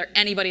 weeks, whether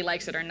anybody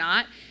likes it or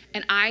not.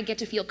 And I get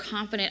to feel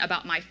confident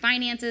about my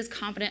finances,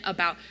 confident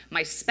about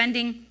my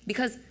spending,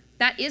 because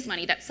that is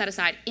money that's set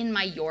aside in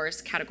my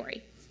yours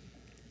category.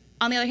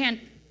 On the other hand,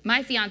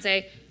 my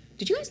fiance,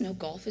 did you guys know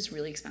golf is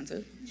really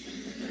expensive?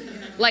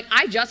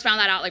 I just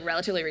found that out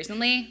relatively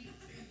recently.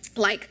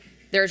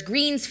 There's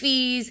greens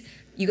fees,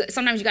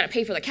 sometimes you gotta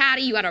pay for the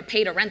caddy, you gotta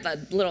pay to rent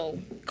the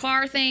little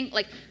car thing.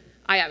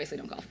 I obviously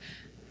don't golf.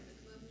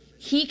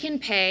 He can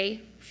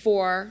pay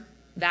for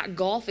that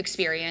golf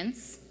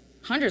experience,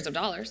 hundreds of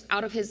dollars,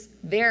 out of his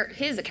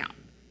account.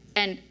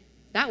 And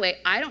that way,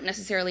 I don't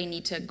necessarily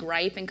need to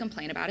gripe and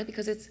complain about it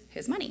because it's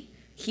his money.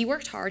 He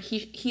worked hard,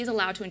 he's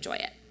allowed to enjoy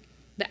it.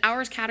 The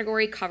hours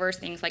category covers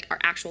things like our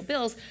actual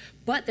bills,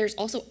 but there's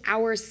also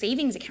our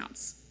savings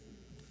accounts.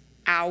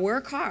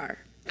 Our car,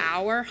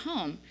 our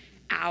home,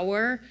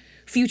 our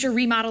future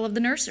remodel of the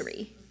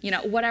nursery,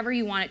 whatever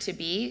you want it to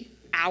be,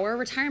 our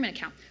retirement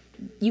account.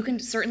 you can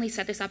certainly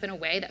set this up in a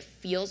way that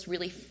feels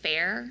really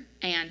fair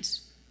and,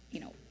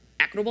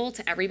 equitable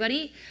to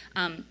everybody.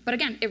 But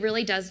again, it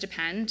really does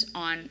depend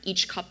on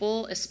each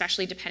couple,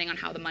 especially depending on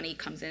how the money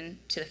comes in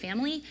to the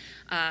family.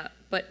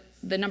 But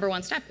the number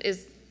one step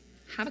is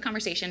have a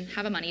conversation,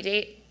 have a money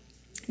date.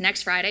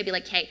 Next Friday, be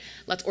like, hey,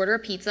 let's order a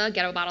pizza,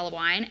 get a bottle of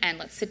wine, and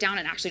let's sit down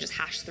and actually just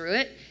hash through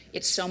it.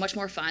 It's so much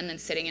more fun than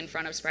sitting in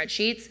front of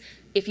spreadsheets.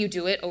 If you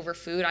do it over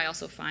food, I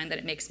also find that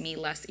it makes me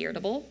less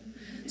irritable.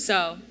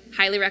 So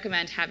highly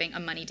recommend having a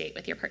money date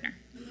with your partner.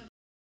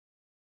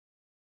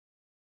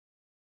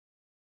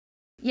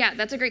 Yeah,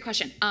 that's a great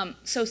question.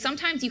 So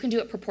sometimes you can do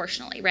it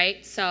proportionally,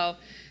 right? So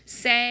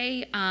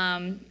say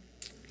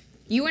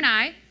you and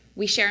I,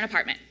 we share an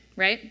apartment,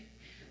 right?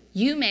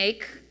 You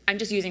make, I'm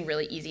just using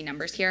really easy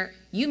numbers here,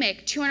 you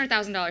make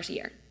 $200,000 a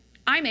year.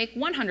 I make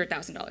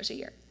 $100,000 a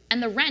year.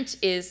 And the rent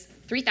is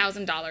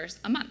 $3,000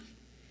 a month.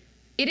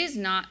 It is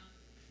not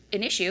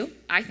an issue,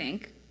 I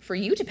think, for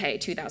you to pay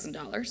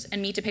 $2,000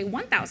 and me to pay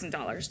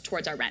 $1,000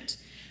 towards our rent,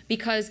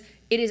 because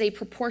it is a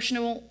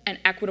proportional and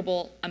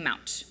equitable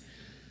amount.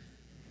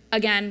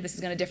 Again, this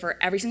is going to differ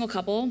every single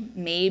couple.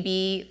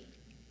 Maybe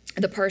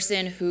the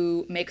person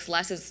who makes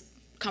less is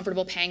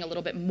comfortable paying a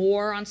little bit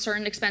more on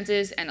certain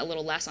expenses and a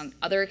little less on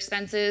other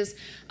expenses.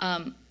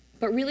 But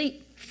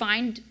really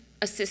find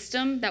a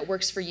system that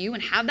works for you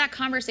and have that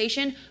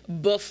conversation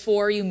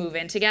before you move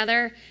in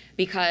together,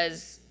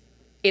 because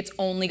it's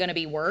only going to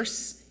be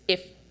worse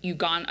if you've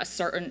gone a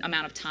certain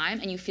amount of time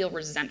and you feel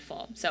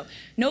resentful. So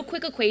no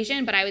quick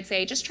equation, but I would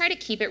say just try to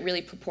keep it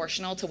really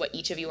proportional to what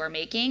each of you are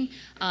making,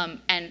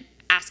 and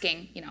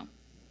asking,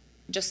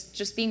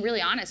 just being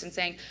really honest and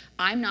saying,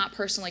 I'm not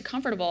personally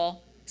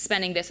comfortable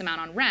spending this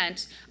amount on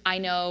rent. I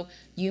know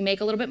you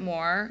make a little bit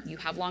more, you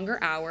have longer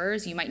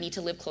hours, you might need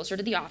to live closer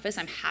to the office.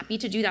 I'm happy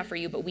to do that for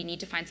you, but we need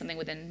to find something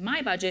within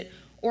my budget,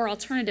 or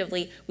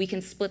alternatively, we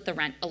can split the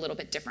rent a little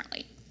bit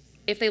differently.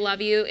 If they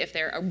love you, if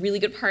they're a really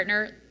good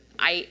partner,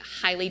 I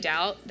highly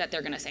doubt that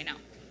they're gonna say no.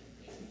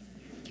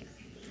 Okay.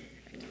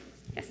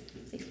 Yes,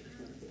 please.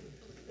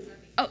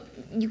 Oh,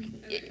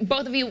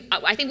 both of you,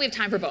 I think we have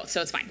time for both,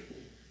 so it's fine.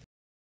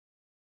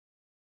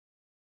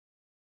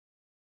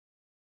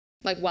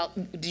 Like,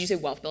 did you say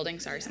wealth building?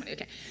 Sorry, somebody,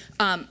 okay.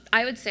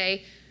 I would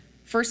say,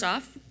 first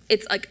off,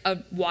 it's like a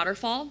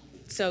waterfall.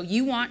 So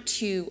you want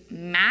to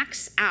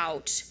max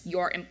out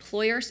your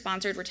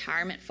employer-sponsored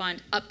retirement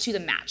fund up to the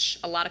match.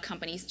 A lot of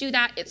companies do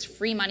that. It's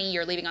free money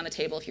you're leaving on the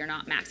table if you're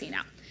not maxing it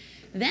out.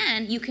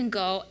 Then you can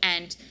go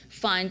and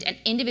fund an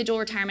individual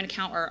retirement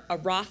account or a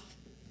Roth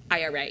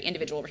IRA,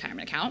 individual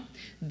retirement account.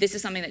 This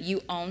is something that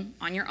you own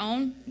on your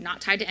own, not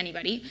tied to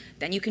anybody.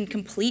 Then you can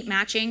complete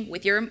matching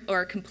with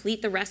or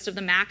complete the rest of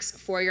the max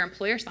for your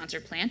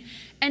employer-sponsored plan.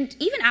 And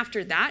even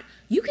after that,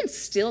 you can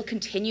still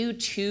continue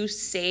to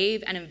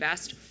save and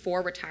invest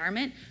for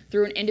retirement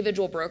through an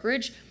individual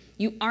brokerage.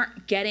 You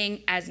aren't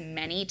getting as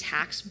many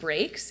tax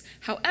breaks.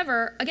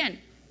 However, again,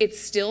 it's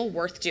still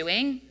worth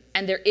doing,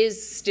 and there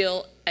is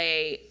still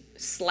a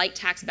slight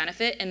tax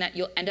benefit in that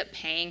you'll end up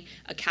paying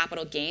a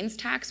capital gains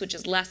tax, which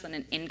is less than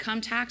an income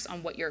tax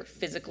on what you're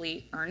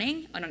physically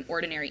earning on an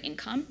ordinary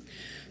income.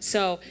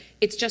 So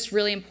it's just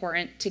really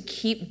important to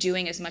keep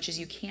doing as much as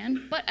you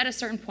can, but at a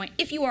certain point,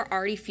 if you are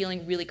already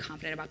feeling really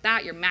confident about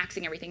that, you're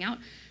maxing everything out,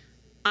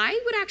 I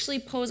would actually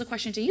pose a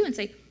question to you and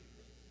say,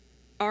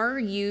 are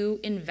you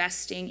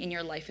investing in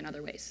your life in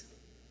other ways?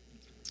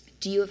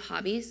 Do you have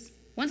hobbies?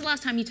 When's the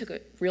last time you took a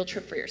real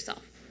trip for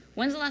yourself?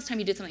 When's the last time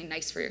you did something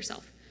nice for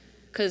yourself?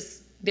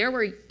 Because there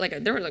was like a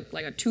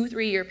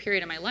 2-3 year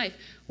period in my life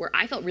where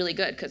I felt really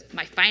good because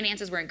my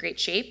finances were in great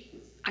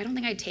shape. I don't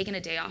think I'd taken a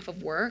day off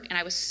of work, and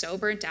I was so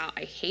burnt out.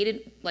 I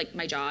hated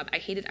my job. I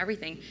hated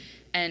everything.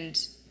 And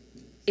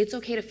it's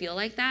okay to feel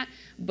like that,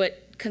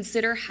 but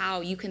consider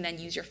how you can then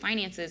use your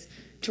finances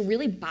to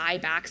really buy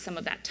back some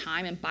of that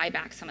time and buy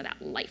back some of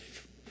that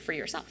life for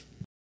yourself.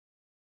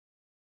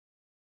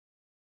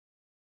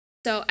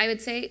 So I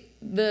would say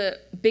the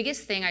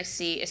biggest thing I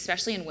see,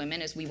 especially in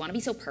women, is we want to be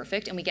so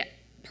perfect and we get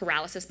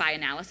paralysis by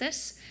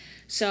analysis.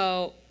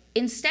 So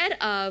instead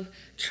of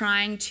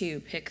trying to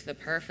pick the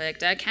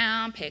perfect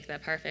account, pick the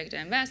perfect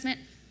investment,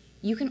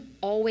 you can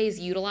always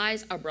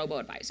utilize a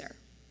robo-advisor.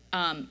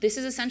 This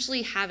is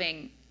essentially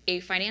having a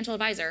financial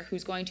advisor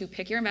who's going to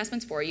pick your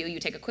investments for you. You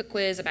take a quick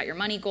quiz about your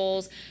money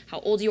goals, how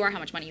old you are, how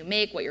much money you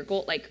make, what your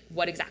goal, like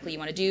what exactly you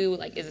want to do,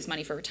 like is this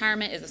money for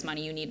retirement, is this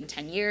money you need in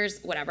 10 years,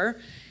 whatever.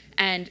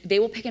 And they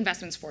will pick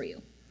investments for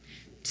you.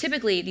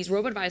 Typically, these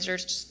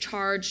robo-advisors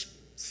charge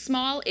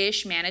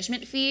small-ish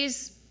management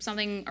fees,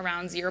 something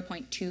around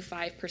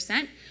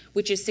 0.25%,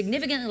 which is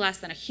significantly less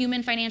than a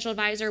human financial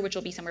advisor, which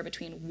will be somewhere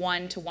between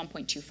 1 to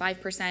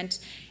 1.25%.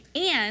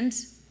 And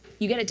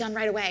you get it done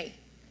right away.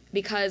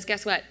 Because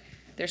guess what?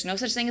 There's no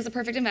such thing as a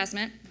perfect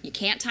investment. You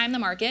can't time the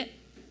market.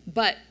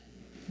 But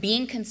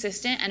being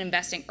consistent and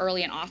investing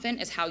early and often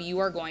is how you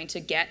are going to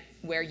get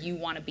where you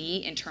want to be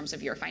in terms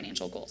of your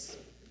financial goals.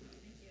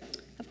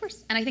 Of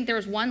course. And I think there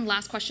was one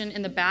last question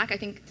in the back. I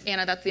think,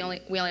 Anna, that's we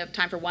only have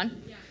time for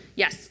one? Yeah.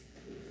 Yes.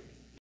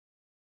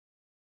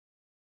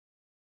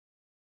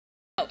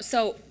 Oh,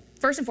 So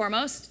first and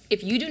foremost,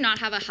 if you do not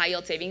have a high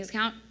yield savings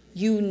account,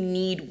 you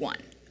need one,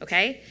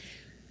 okay?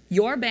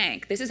 Your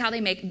bank, this is how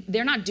they make,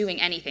 they're not doing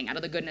anything out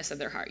of the goodness of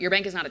their heart. Your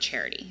bank is not a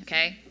charity,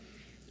 okay?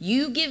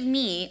 You give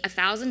me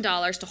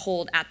 $1,000 to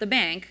hold at the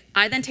bank,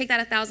 I then take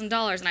that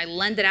 $1,000 and I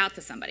lend it out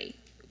to somebody.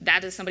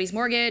 That is somebody's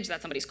mortgage,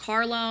 that's somebody's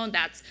car loan,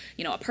 that's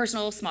a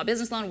personal small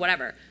business loan,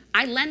 whatever.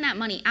 I lend that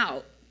money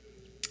out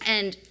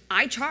and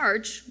I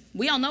charge,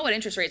 we all know what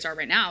interest rates are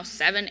right now,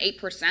 7,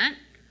 8%.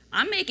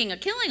 I'm making a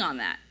killing on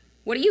that.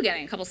 What are you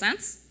getting, a couple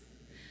cents?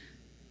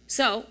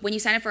 So when you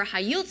sign up for a high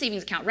yield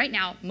savings account, right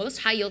now,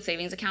 most high yield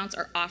savings accounts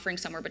are offering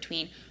somewhere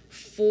between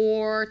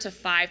 4 to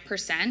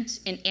 5%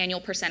 in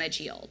annual percentage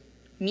yield,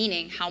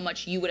 meaning how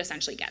much you would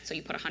essentially get. So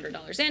you put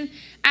 $100 in,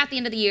 at the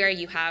end of the year,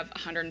 you have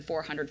 $104,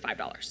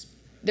 $105.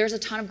 There's a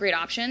ton of great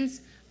options.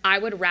 I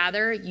would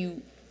rather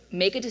you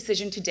make a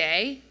decision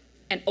today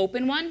and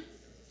open one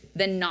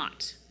than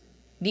not.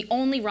 The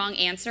only wrong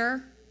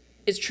answer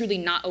is truly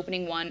not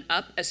opening one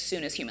up as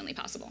soon as humanly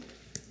possible.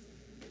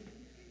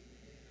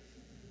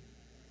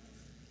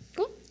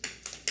 Cool.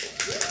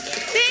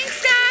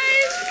 Thanks,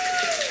 guys.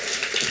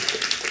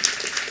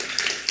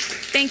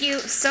 Thank you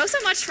so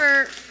much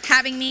for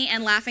having me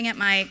and laughing at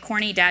my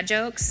corny dad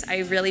jokes. I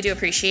really do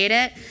appreciate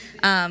it.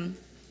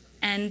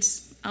 And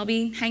I'll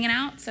be hanging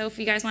out, so if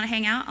you guys want to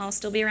hang out, I'll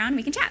still be around and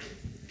we can chat.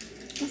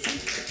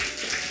 Awesome.